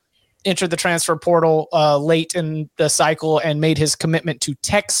 Mitchell entered the transfer portal late in the cycle and made his commitment to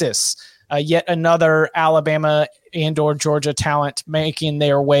Texas. Yet another Alabama and or Georgia talent making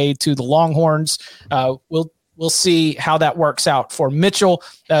their way to the Longhorns. We'll see how that works out for Mitchell.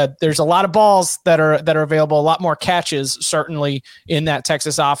 There's a lot of balls that are available, a lot more catches certainly in that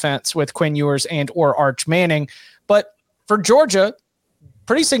Texas offense with Quinn Ewers and or Arch Manning. But for Georgia,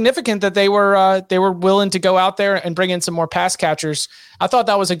 pretty significant that they were willing to go out there and bring in some more pass catchers. I thought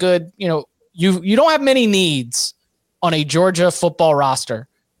that was a good, you don't have many needs on a Georgia football roster.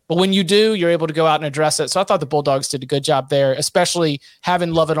 But when you do, you're able to go out and address it. So I thought the Bulldogs did a good job there, especially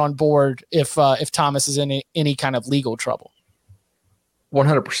having Lovett on board if Thomas is in any kind of legal trouble.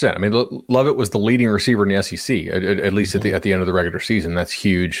 100%. I mean, Lovett was the leading receiver in the SEC, at least at the end of the regular season. That's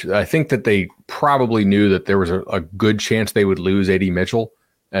huge. I think that they probably knew that there was a good chance they would lose A.D. Mitchell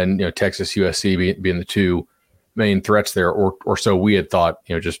and Texas, USC being the two main threats there, or so we had thought.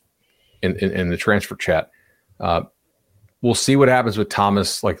 Just in the transfer chat. We'll see what happens with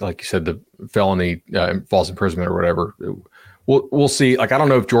Thomas, like you said, the felony false imprisonment or whatever. We'll see. I don't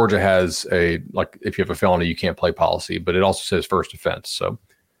know if Georgia has if you have a felony, you can't play policy, but it also says first offense. So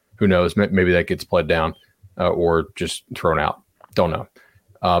Who knows? Maybe that gets pled down or just thrown out. Don't know.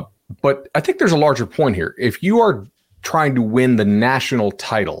 But I think there's a larger point here. If you are trying to win the national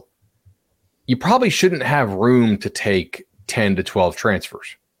title, you probably shouldn't have room to take 10 to 12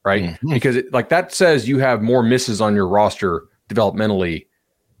 transfers, right? Mm-hmm. Because that says you have more misses on your roster developmentally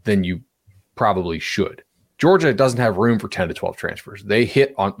than you probably should. Georgia doesn't have room for 10 to 12 transfers. They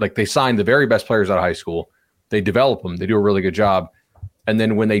hit on, they sign the very best players out of high school. They develop them. They do a really good job. And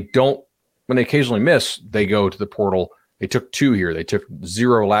then when they occasionally miss, they go to the portal. They took 2 here. They took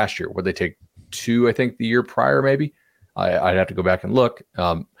 0 last year. Would they take 2, I think, the year prior, maybe? I'd have to go back and look.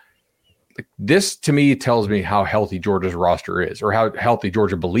 This, to me, tells me how healthy Georgia's roster is, or how healthy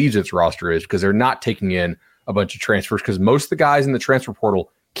Georgia believes its roster is, because they're not taking in a bunch of transfers, because most of the guys in the transfer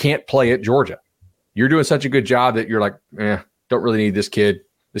portal can't play at Georgia. You're doing such a good job that you're like, don't really need this kid.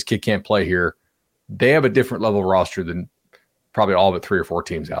 This kid can't play here. They have a different level roster than probably all but 3 or 4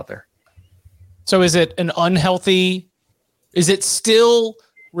 teams out there. So is it an unhealthy, is it still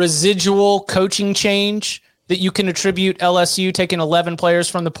residual coaching change that you can attribute LSU taking 11 players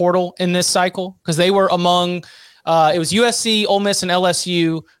from the portal in this cycle? Because they were among, it was USC, Ole Miss, and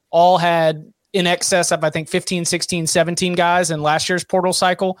LSU all had in excess of, I think, 15, 16, 17 guys in last year's portal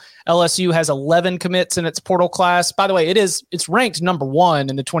cycle. LSU has 11 commits in its portal class. By the way, it's ranked number 1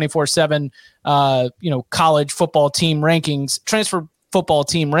 in the 24/7, college football team rankings, transfer football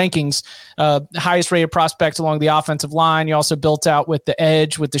team rankings, highest rated prospect along the offensive line. You also built out with the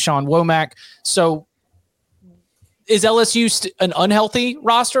edge with Deshaun Womack. So is LSU an unhealthy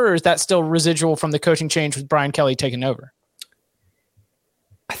roster, or is that still residual from the coaching change with Brian Kelly taking over?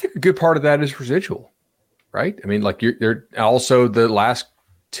 I think a good part of that is residual, right? I mean, they're also the last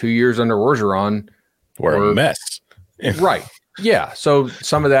 2 years under Orgeron were a mess. Right. Yeah. So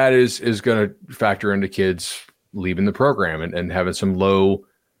some of that is going to factor into kids leaving the program and having some low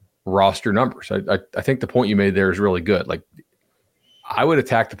roster numbers. I think the point you made there is really good. I would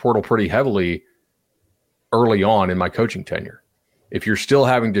attack the portal pretty heavily early on in my coaching tenure. If you're still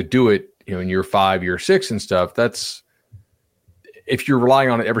having to do it, in year 5, year 6 and stuff, if you're relying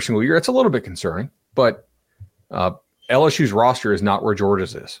on it every single year, it's a little bit concerning. But LSU's roster is not where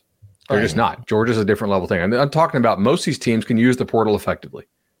Georgia's is. They're just not. Georgia's a different level thing. I'm talking about most of these teams can use the portal effectively.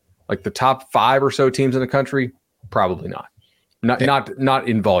 Like the top 5 or so teams in the country, probably not. Not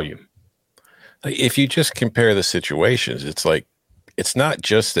in volume. If you just compare the situations, it's not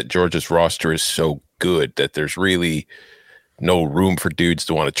just that Georgia's roster is so good that there's really no room for dudes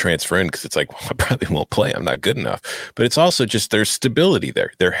to want to transfer in, because it's I probably won't play. I'm not good enough. But it's also just there's stability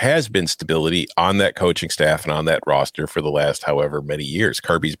there. There has been stability on that coaching staff and on that roster for the last however many years.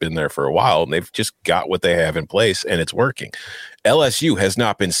 Kirby's been there for a while, and they've just got what they have in place, and it's working. LSU has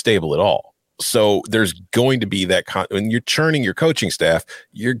not been stable at all. So there's going to be that when you're churning your coaching staff,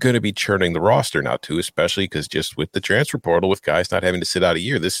 you're going to be churning the roster now too, especially because just with the transfer portal, with guys not having to sit out a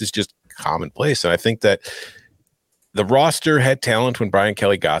year, this is just commonplace. And I think that the roster had talent when Brian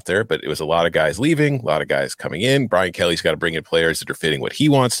Kelly got there, but it was a lot of guys leaving, a lot of guys coming in. Brian Kelly's got to bring in players that are fitting what he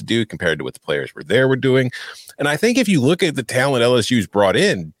wants to do compared to what the players were doing. And I think if you look at the talent LSU's brought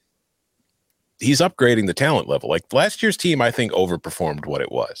in, he's upgrading the talent level. Like last year's team, I think overperformed what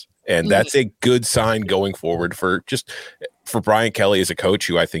it was. And that's a good sign going forward for Brian Kelly as a coach,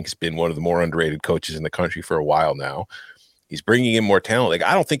 who I think has been one of the more underrated coaches in the country for a while now. He's bringing in more talent.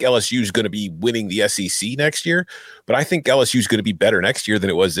 I don't think LSU is going to be winning the SEC next year, but I think LSU is going to be better next year than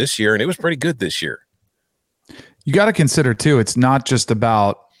it was this year, and it was pretty good this year. You got to consider, too, it's not just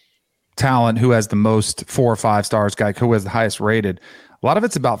about talent, who has the most 4 or 5 stars, guy who has the highest rated. A lot of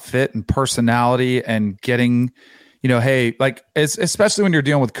it's about fit and personality and getting, especially when you're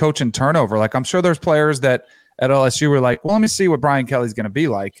dealing with coach and turnover. I'm sure there's players that at LSU were like, well, let me see what Brian Kelly's going to be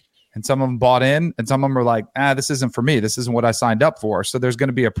like. And some of them bought in, and some of them are like, this isn't for me. This isn't what I signed up for. So there's going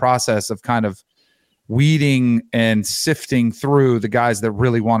to be a process of kind of weeding and sifting through the guys that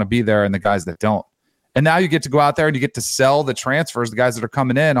really want to be there and the guys that don't. And now you get to go out there and you get to sell the transfers, the guys that are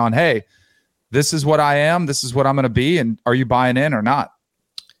coming in on, hey, this is what I am. This is what I'm going to be. And are you buying in or not?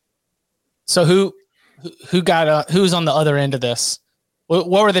 So who's on the other end of this? What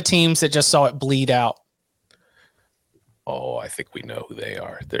were the teams that just saw it bleed out? Oh, I think we know who they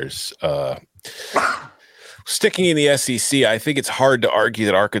are. There's sticking in the SEC. I think it's hard to argue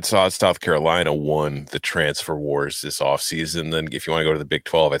that Arkansas and South Carolina won the transfer wars this offseason. Then if you want to go to the Big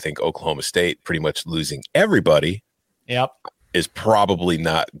 12, I think Oklahoma State pretty much losing everybody is probably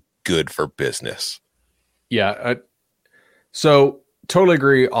not good for business. Yeah. So totally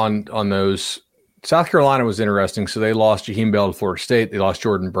agree on those. South Carolina was interesting. So they lost Jaheim Bell to Florida State. They lost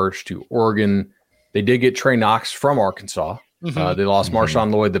Jordan Burch to Oregon. They did get Trey Knox from Arkansas, They lost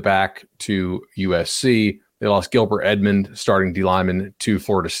Marshawn Lloyd, the back, to USC. They lost Gilbert Edmond, starting D lineman, to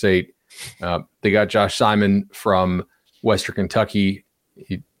Florida State. They got Josh Simon from Western Kentucky.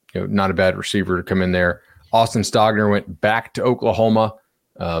 He, not a bad receiver to come in there. Austin Stogner went back to Oklahoma,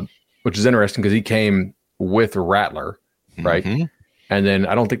 which is interesting because he came with Rattler, right? And then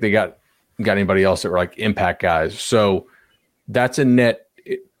I don't think they got anybody else that were like impact guys. So that's a net.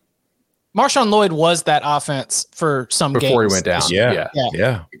 Marshawn Lloyd was that offense for some games before he went down.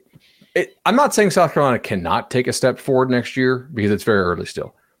 Yeah. I'm not saying South Carolina cannot take a step forward next year because it's very early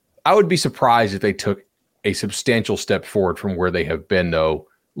still. I would be surprised if they took a substantial step forward from where they have been, though,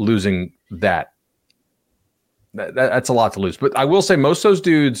 losing that. That's a lot to lose. But I will say most of those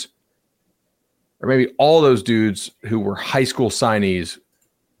dudes, or maybe all those dudes who were high school signees,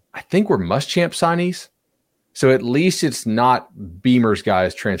 I think were Muschamp signees. So at least it's not Beamer's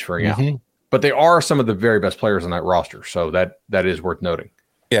guys transferring out. But they are some of the very best players on that roster. So that is worth noting.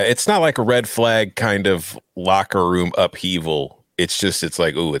 Yeah, it's not like a red flag kind of locker room upheaval. It's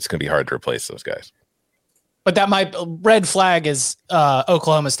like, ooh, it's going to be hard to replace those guys. But red flag is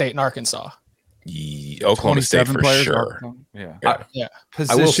Oklahoma State and Arkansas. Oklahoma State for sure. Yeah.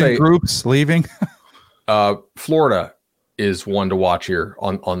 Position groups leaving. Florida is one to watch here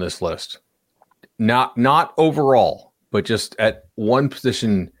on this list. Not overall, but just at one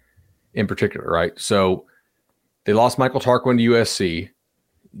position in particular, right? So they lost Michael Tarquin to USC.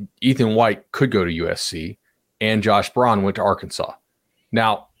 Ethan White could go to USC, and Josh Braun went to Arkansas.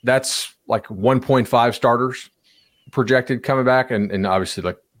 Now, that's like 1.5 starters projected coming back, and obviously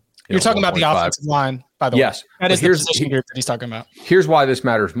like you're talking about the offensive line, by the way. Yes. That is the position group that he's talking about. Here's why this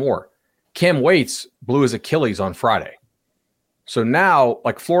matters more. Cam Waits blew his Achilles on Friday. So now,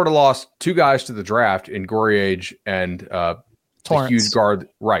 like, Florida lost two guys to the draft in Gorriage and a huge guard.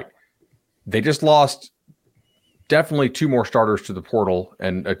 Right. They just lost definitely two more starters to the portal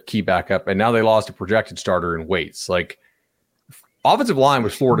and a key backup. And now they lost a projected starter in Waits. Like, offensive line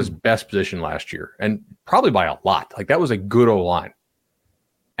was Florida's best position last year, and probably by a lot. Like, that was a good O-line.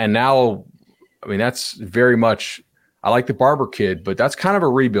 And now, I mean, that's very much, I like the Barber kid, but that's kind of a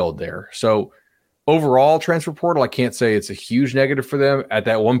rebuild there. So overall, transfer portal, I can't say it's a huge negative for them at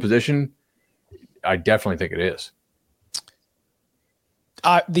that one position. I definitely think it is.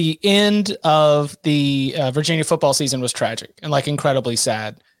 The end of the Virginia football season was tragic and like incredibly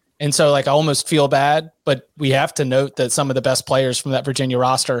sad. And so like I almost feel bad, but we have to note that some of the best players from that Virginia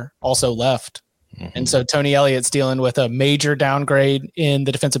roster also left. And so Tony Elliott's dealing with a major downgrade in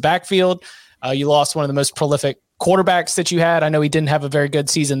the defensive backfield. You lost one of the most prolific quarterbacks that you had. I know he didn't have a very good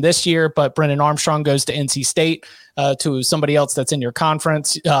season this year, but Brennan Armstrong goes to NC State, to somebody else that's in your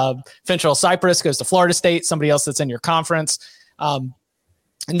conference. Fentrell Cypress goes to Florida State, somebody else that's in your conference.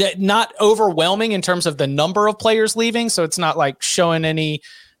 Not overwhelming in terms of the number of players leaving. So it's not like showing any,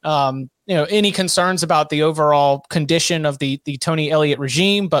 any concerns about the overall condition of the Tony Elliott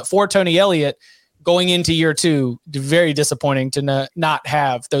regime. But for Tony Elliott, going into year two, very disappointing to not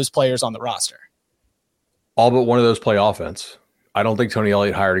have those players on the roster. All but one of those play offense. I don't think Tony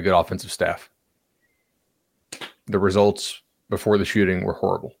Elliott hired a good offensive staff. The results before the shooting were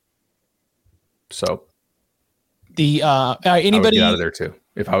horrible. So anybody I would get out of there too.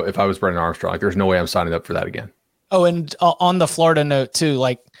 If I was Brennan Armstrong, like, there's no way I'm signing up for that again. Oh, and on the Florida note too,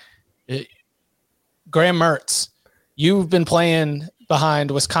 like Graham Mertz, you've been playing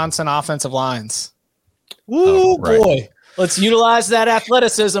behind Wisconsin offensive lines. Woo, right. Boy. Let's utilize that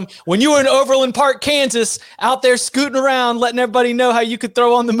athleticism. When you were in Overland Park, Kansas, out there scooting around, letting everybody know how you could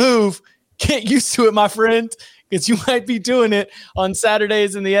throw on the move, get used to it, my friend, because you might be doing it on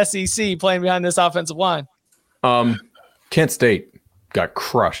Saturdays in the SEC playing behind this offensive line. Kent State got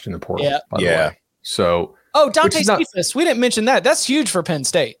crushed in the portal, by the way. So, Dante Cephas, we didn't mention that. That's huge for Penn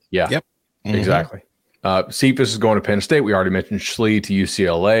State. Yeah. Yep. Exactly. Cephas is going to Penn State. We already mentioned Schlee to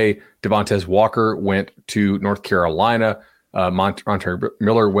UCLA. Devontae Walker went to North Carolina. Montre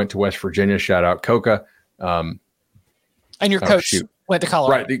Miller went to West Virginia. Shout out Coca. And your coach went to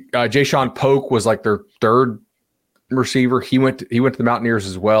Colorado. Right. Jay-Sean Polk was like their third receiver. He went to the Mountaineers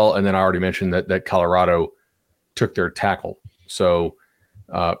as well. And then I already mentioned that Colorado took their tackle. So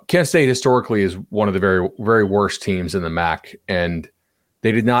Kent State historically is one of the very, very worst teams in the MAC. And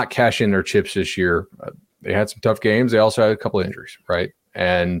they did not cash in their chips this year. They had some tough games. They also had a couple of injuries, right?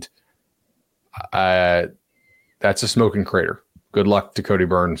 And that's a smoking crater. Good luck to Cody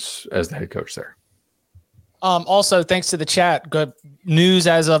Burns as the head coach there. Also, thanks to the chat, good news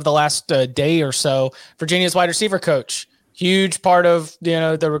as of the last day or so. Virginia's wide receiver coach, huge part of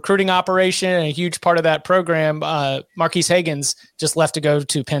the recruiting operation and a huge part of that program. Marquise Higgins just left to go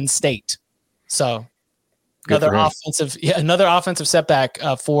to Penn State. So Another offensive setback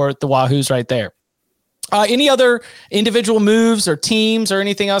for the Wahoos right there. Any other individual moves or teams or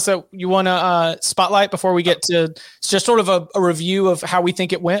anything else that you want to spotlight before we get to just sort of a review of how we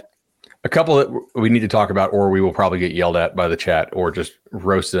think it went? A couple that we need to talk about, or we will probably get yelled at by the chat or just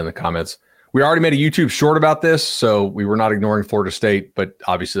roasted in the comments. We already made a YouTube short about this, so we were not ignoring Florida State, but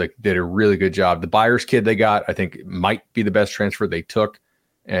obviously they did a really good job. The Byers kid they got, I think, might be the best transfer they took,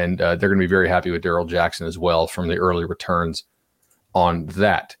 and they're going to be very happy with Daryl Jackson as well from the early returns on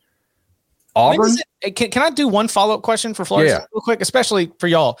that. Auburn. Can I do one follow-up question for Florida real quick, especially for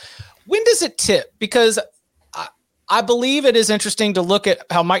y'all? When does it tip? Because I believe it is interesting to look at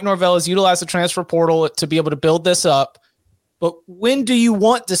how Mike Norvell has utilized the transfer portal to be able to build this up. But when do you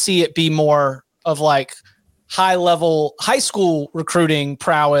want to see it be more of like high-level high school recruiting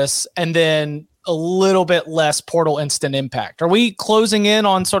prowess and then a little bit less portal instant impact? Are we closing in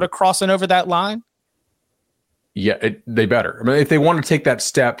on sort of crossing over that line? Yeah, they better. I mean, if they want to take that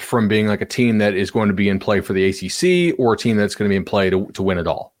step from being like a team that is going to be in play for the ACC or a team that's going to be in play to win it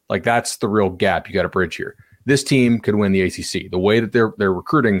all, like that's the real gap you got to bridge here. This team could win the ACC. The way that they're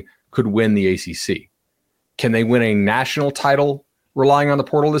recruiting could win the ACC. Can they win a national title relying on the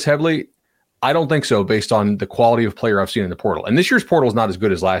portal this heavily? I don't think so, based on the quality of player I've seen in the portal. And this year's portal is not as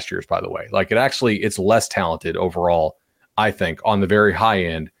good as last year's, by the way. Like it's less talented overall, I think, on the very high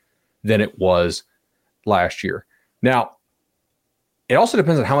end than it was last year. Now, it also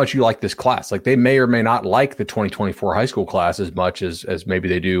depends on how much you like this class. Like they may or may not like the 2024 high school class as much as maybe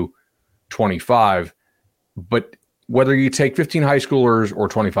they do 25. But whether you take 15 high schoolers or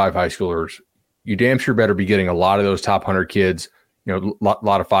 25 high schoolers, you damn sure better be getting a lot of those top 100 kids, you know, a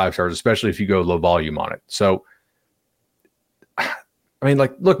lot of 5-stars, especially if you go low volume on it. So, I mean,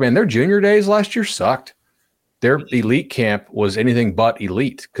 like, look, man, their junior days last year sucked. Their elite camp was anything but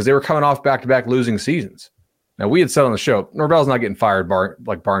elite because they were coming off back-to-back losing seasons. Now, we had said on the show, Norvell's not getting fired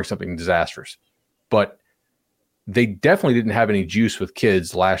barring something disastrous. But they definitely didn't have any juice with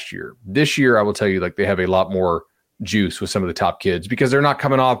kids last year. This year, I will tell you, like they have a lot more juice with some of the top kids because they're not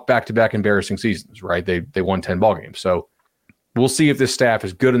coming off back-to-back embarrassing seasons, right? They won 10 ball games. So we'll see if this staff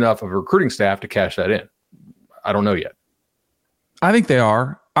is good enough of a recruiting staff to cash that in. I don't know yet. I think they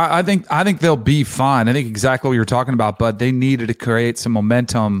are. I think they'll be fine. I think exactly what you're talking about, but they needed to create some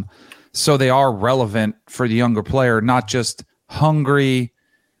momentum so they are relevant for the younger player, not just hungry,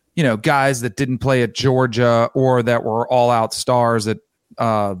 you know, guys that didn't play at Georgia or that were all-out stars at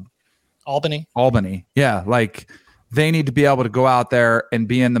Albany. Yeah, like they need to be able to go out there and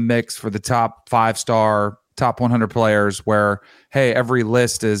be in the mix for the top 5-star, top 100 players where, hey, every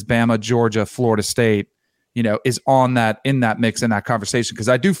list is Bama, Georgia, Florida State, you know, is in that mix, in that conversation. Because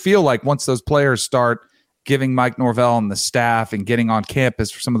I do feel like once those players start giving Mike Norvell and the staff and getting on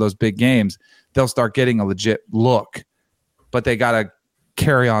campus for some of those big games, they'll start getting a legit look. But they got to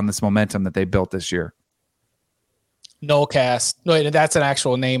carry on this momentum that they built this year. Nolecast. No, that's an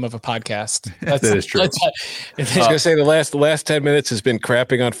actual name of a podcast. That is true. I was going to say the last 10 minutes has been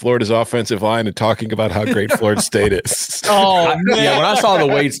crapping on Florida's offensive line and talking about how great Florida State is. Oh, man. Yeah, when I saw the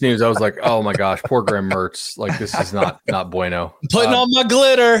Waits news, I was like, oh my gosh, poor Graham Mertz. Like this is not bueno. Putting on my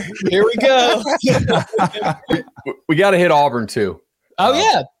glitter. Here we go. we got to hit Auburn too. Oh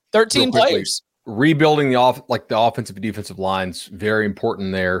yeah, 13 players. Rebuilding the offensive and defensive lines, very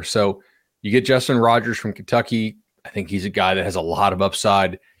important there. So you get Justin Rogers from Kentucky. I think he's a guy that has a lot of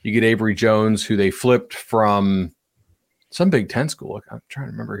upside. You get Avery Jones, who they flipped from some Big Ten school. I'm trying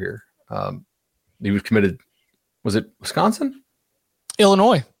to remember here. He was committed. Was it Wisconsin?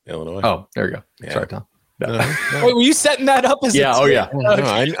 Illinois. Oh, there you go. Yeah. Sorry, Tom. No. Wait, were you setting that up as yeah? Oh, yeah.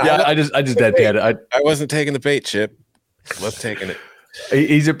 I just deadpanned it. I wasn't taking the bait, Chip. I was taking it.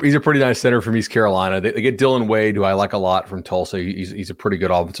 He's a pretty nice center from East Carolina. They get Dylan Wade, who I like a lot from Tulsa. He's a pretty good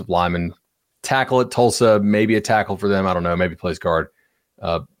offensive lineman. Tackle at Tulsa, maybe a tackle for them. I don't know. Maybe plays guard.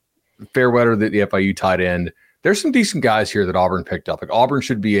 Fairweather, the FIU tight end. There's some decent guys here that Auburn picked up. Like Auburn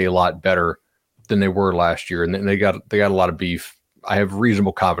should be a lot better than they were last year, and they got a lot of beef. I have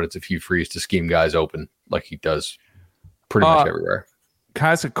reasonable confidence if Hugh Freeze to scheme guys open like he does pretty much everywhere. Can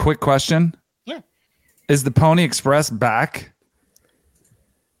I ask a quick question? Yeah. Is the Pony Express back?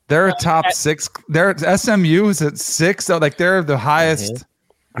 They're a top 6. They're SMU is at 6. So like they're the highest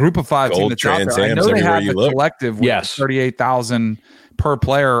group of 5 team that's out there. I know they have the collective with 38,000 per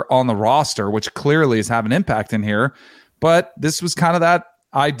player on the roster, which clearly is having an impact in here. But this was kind of that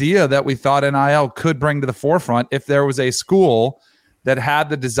idea that we thought NIL could bring to the forefront if there was a school that had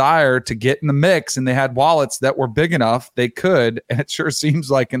the desire to get in the mix and they had wallets that were big enough, they could. And it sure seems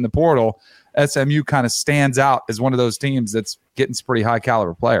like in the portal, SMU kind of stands out as one of those teams that's getting some pretty high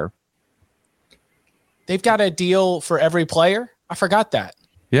caliber player. they've got a deal for every player. I forgot that.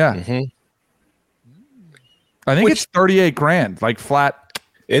 Yeah. Mm-hmm. I think it's 38 grand, like flat.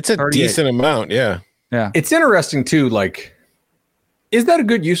 It's a 38. decent amount. Yeah. Yeah. It's interesting too. Like, is that a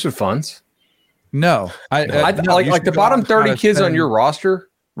good use of funds? No. I no, like the bottom 30 kids on your roster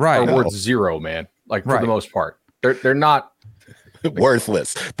are worth zero, man. Like for the most part, they're not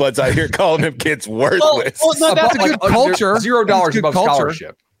worthless. Bud's out here calling them kids worthless. Well, no, that's a good culture. $0 above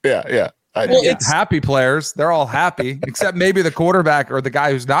scholarship. Yeah. It's happy players. They're all happy, except maybe the quarterback or the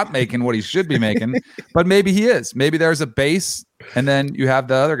guy who's not making what he should be making. But maybe he is. Maybe there's a base, and then you have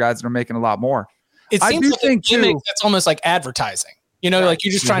the other guys that are making a lot more. It seems like a gimmick that's almost like advertising. Like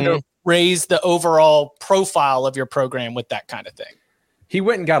you're just trying to raise the overall profile of your program with that kind of thing. He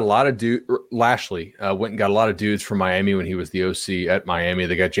went and got a lot of Lashley went and got a lot of dudes from Miami when he was the OC at Miami.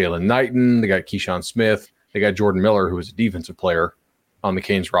 They got Jalen Knighton, they got Keyshawn Smith, they got Jordan Miller, who was a defensive player on the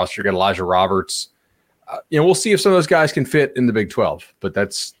Canes roster. Got Elijah Roberts. We'll see if some of those guys can fit in the Big 12, but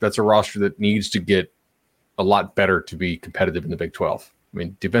that's a roster that needs to get a lot better to be competitive in the Big 12. I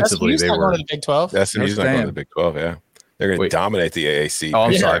mean, defensively, they were the Big 12. That's the reason I'm going to the Big 12. Yeah, they're going to dominate the AAC. Oh,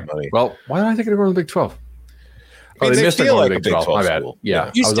 I'm sorry. Well, why did I think they're going to the Big 12? Oh, they missed the Big 12. My bad. Yeah,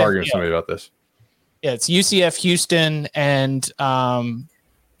 I was arguing with somebody about this. Yeah, it's UCF, Houston, and BYU.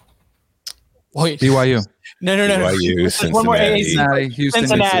 No. BYU, One more AAC. Houston,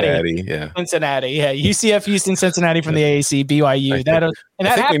 Cincinnati. Yeah. Cincinnati. Yeah. UCF, Houston, Cincinnati from the AAC, BYU.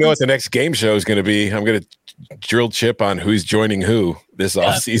 I think we know what the next game show is going to be. I'm going to drill Chip on who's joining who this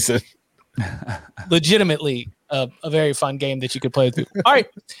offseason. Legitimately a very fun game that you could play with. All right.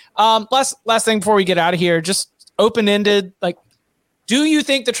 Last thing before we get out of here, just open-ended. Like, do you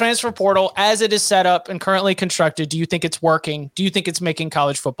think the transfer portal, as it is set up and currently constructed, do you think it's working? Do you think it's making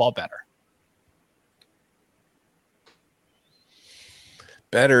college football better?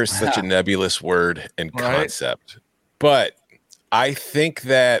 Better is such a nebulous word and concept. But I think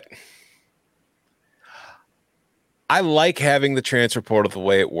that I like having the transfer portal the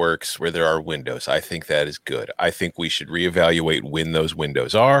way it works, where there are windows. I think that is good. I think we should reevaluate when those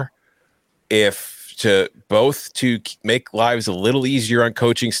windows are. If to make lives a little easier on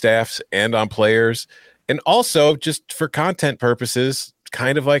coaching staffs and on players, and also just for content purposes,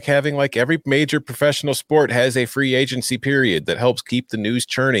 kind of like having like every major professional sport has a free agency period that helps keep the news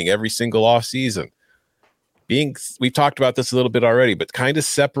churning every single off season. We've talked about this a little bit already, but kind of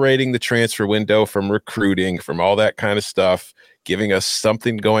separating the transfer window from recruiting, from all that kind of stuff, giving us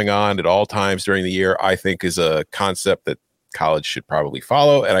something going on at all times during the year, I think is a concept that college should probably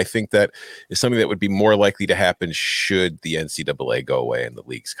follow. And I think that is something that would be more likely to happen should the NCAA go away and the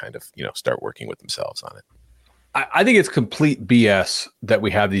leagues kind of, start working with themselves on it. I think it's complete BS that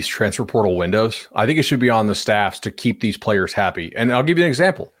we have these transfer portal windows. I think it should be on the staffs to keep these players happy. And I'll give you an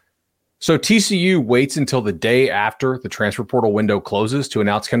example. So TCU waits until the day after the transfer portal window closes to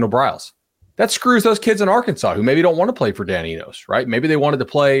announce Kendall Briles. That screws those kids in Arkansas who maybe don't want to play for Dan Enos, right? Maybe they wanted to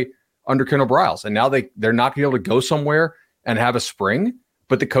play under Kendall Briles, and now they're not going to be able to go somewhere and have a spring,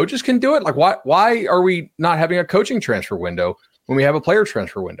 but the coaches can do it. Like, why are we not having a coaching transfer window when we have a player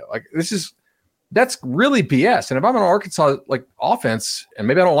transfer window? Like, that's really BS. And if I'm an Arkansas offense and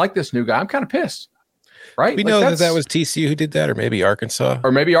maybe I don't like this new guy, I'm kind of pissed. Right? We know that was TCU who did that, or maybe Arkansas.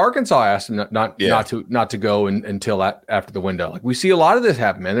 Or maybe Arkansas asked him not to go until after the window. Like, we see a lot of this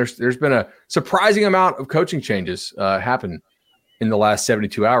happen, man. There's been a surprising amount of coaching changes happen in the last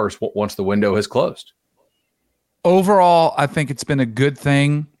 72 hours once the window has closed. Overall, I think it's been a good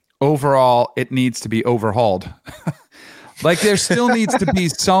thing. Overall, it needs to be overhauled. Like, there still needs to be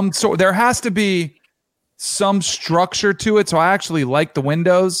there has to be some structure to it. So I actually like the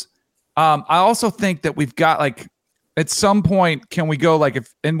windows. I also think that we've got, like, at some point, can we go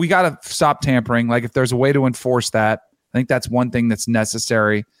and we got to stop tampering. Like, if there's a way to enforce that, I think that's one thing that's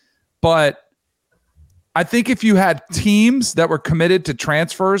necessary. But I think if you had teams that were committed to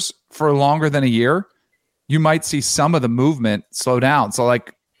transfers for longer than a year, you might see some of the movement slow down. So,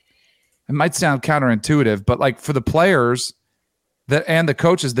 like, it might sound counterintuitive, but like for the players and the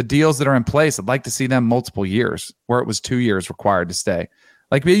coaches, the deals that are in place, I'd like to see them multiple years where it was 2 years required to stay.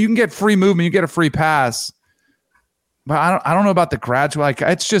 Like, you can get free movement, you get a free pass, but I don't know about the gradual. Like,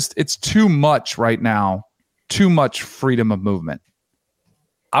 it's too much right now, too much freedom of movement.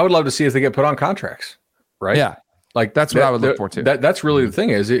 I would love to see if they get put on contracts, right? Yeah, like that's what I would look for too. That's really the thing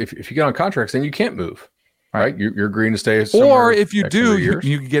is if you get on contracts, then you can't move. Right, you're agreeing to stay. Or if you do,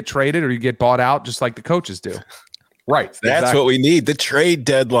 you get traded or you get bought out, just like the coaches do. Right, that's what we need. The trade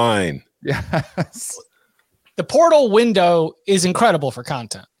deadline. Yes. The portal window is incredible for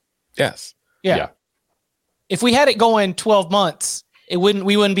content. Yes. Yeah. If we had it going 12 months, we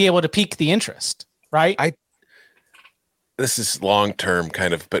wouldn't be able to pique the interest. right? This is long term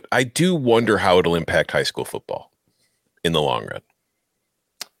kind of, but I do wonder how it'll impact high school football in the long run.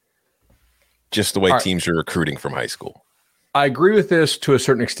 Just the way teams are recruiting from high school. I agree with this to a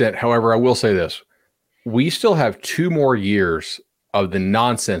certain extent. However, I will say this. We still have 2 more years of the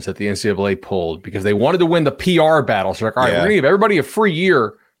nonsense that the NCAA pulled because they wanted to win the PR battle. So like, all right, we're going to give everybody a free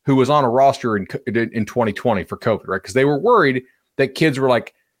year who was on a roster in 2020 for COVID, right? Because they were worried that kids were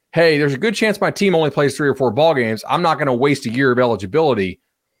like, hey, there's a good chance my team only plays 3 or 4 ball games. I'm not going to waste a year of eligibility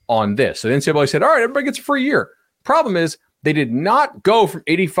on this. So the NCAA said, all right, everybody gets a free year. Problem is they did not go from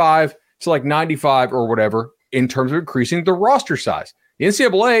 85 to like 95 or whatever in terms of increasing the roster size. The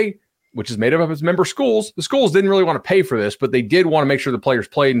NCAA, which is made up of its member schools, the schools didn't really want to pay for this, but they did want to make sure the players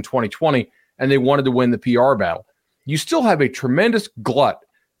played in 2020, and they wanted to win the PR battle. You still have a tremendous glut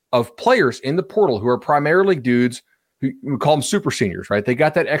of players in the portal who are primarily dudes who we call them super seniors, right? They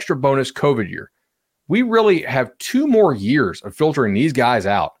got that extra bonus COVID year. We really have 2 more years of filtering these guys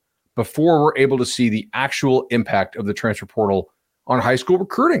out before we're able to see the actual impact of the transfer portal on high school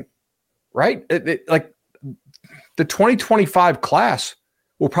recruiting, right? Like the 2025 class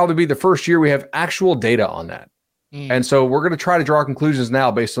will probably be the first year we have actual data on that. And so we're going to try to draw conclusions now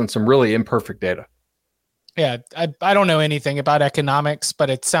based on some really imperfect data. Yeah, I don't know anything about economics,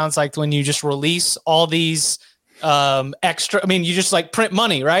 but it sounds like when you just release all these extra, I mean, you just like print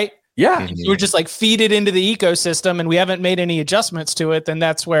money, right? Yeah. You're just like feed it into the ecosystem and we haven't made any adjustments to it. Then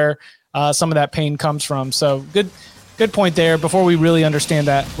that's where some of that pain comes from. So good point there. Before we really understand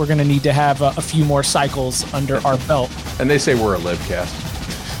that, we're going to need to have a few more cycles under our belt. And they say we're a libcast.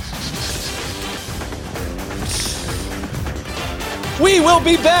 We will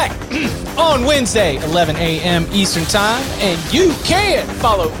be back on Wednesday, 11 a.m. Eastern Time, and you can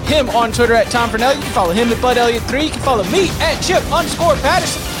follow him on Twitter at Tom Fernelli. You can follow him at Bud Elliott 3. You can follow me at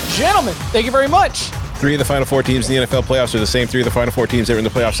Chip_Patterson. Gentlemen, thank you very much. 3 of the Final 4 teams in the NFL playoffs are the same 3 of the Final 4 teams that were in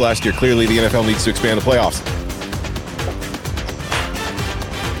the playoffs last year. Clearly, the NFL needs to expand the playoffs.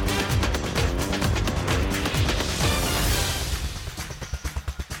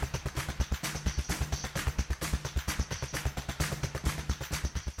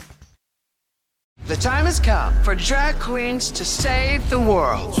 The time has come for drag queens to save the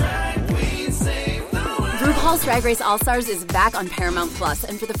world. RuPaul's Drag Race All-Stars is back on Paramount Plus,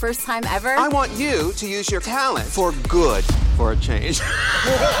 and for the first time ever, I want you to use your talent for good for a change. 8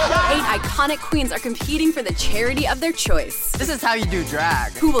 iconic queens are competing for the charity of their choice. This is how you do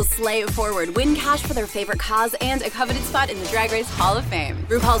drag. Who will slay it forward, win cash for their favorite cause, and a coveted spot in the Drag Race Hall of Fame.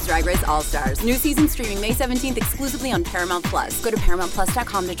 RuPaul's Drag Race All-Stars. New season streaming May 17th exclusively on Paramount Plus. Go to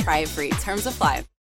ParamountPlus.com to try it free. Terms apply.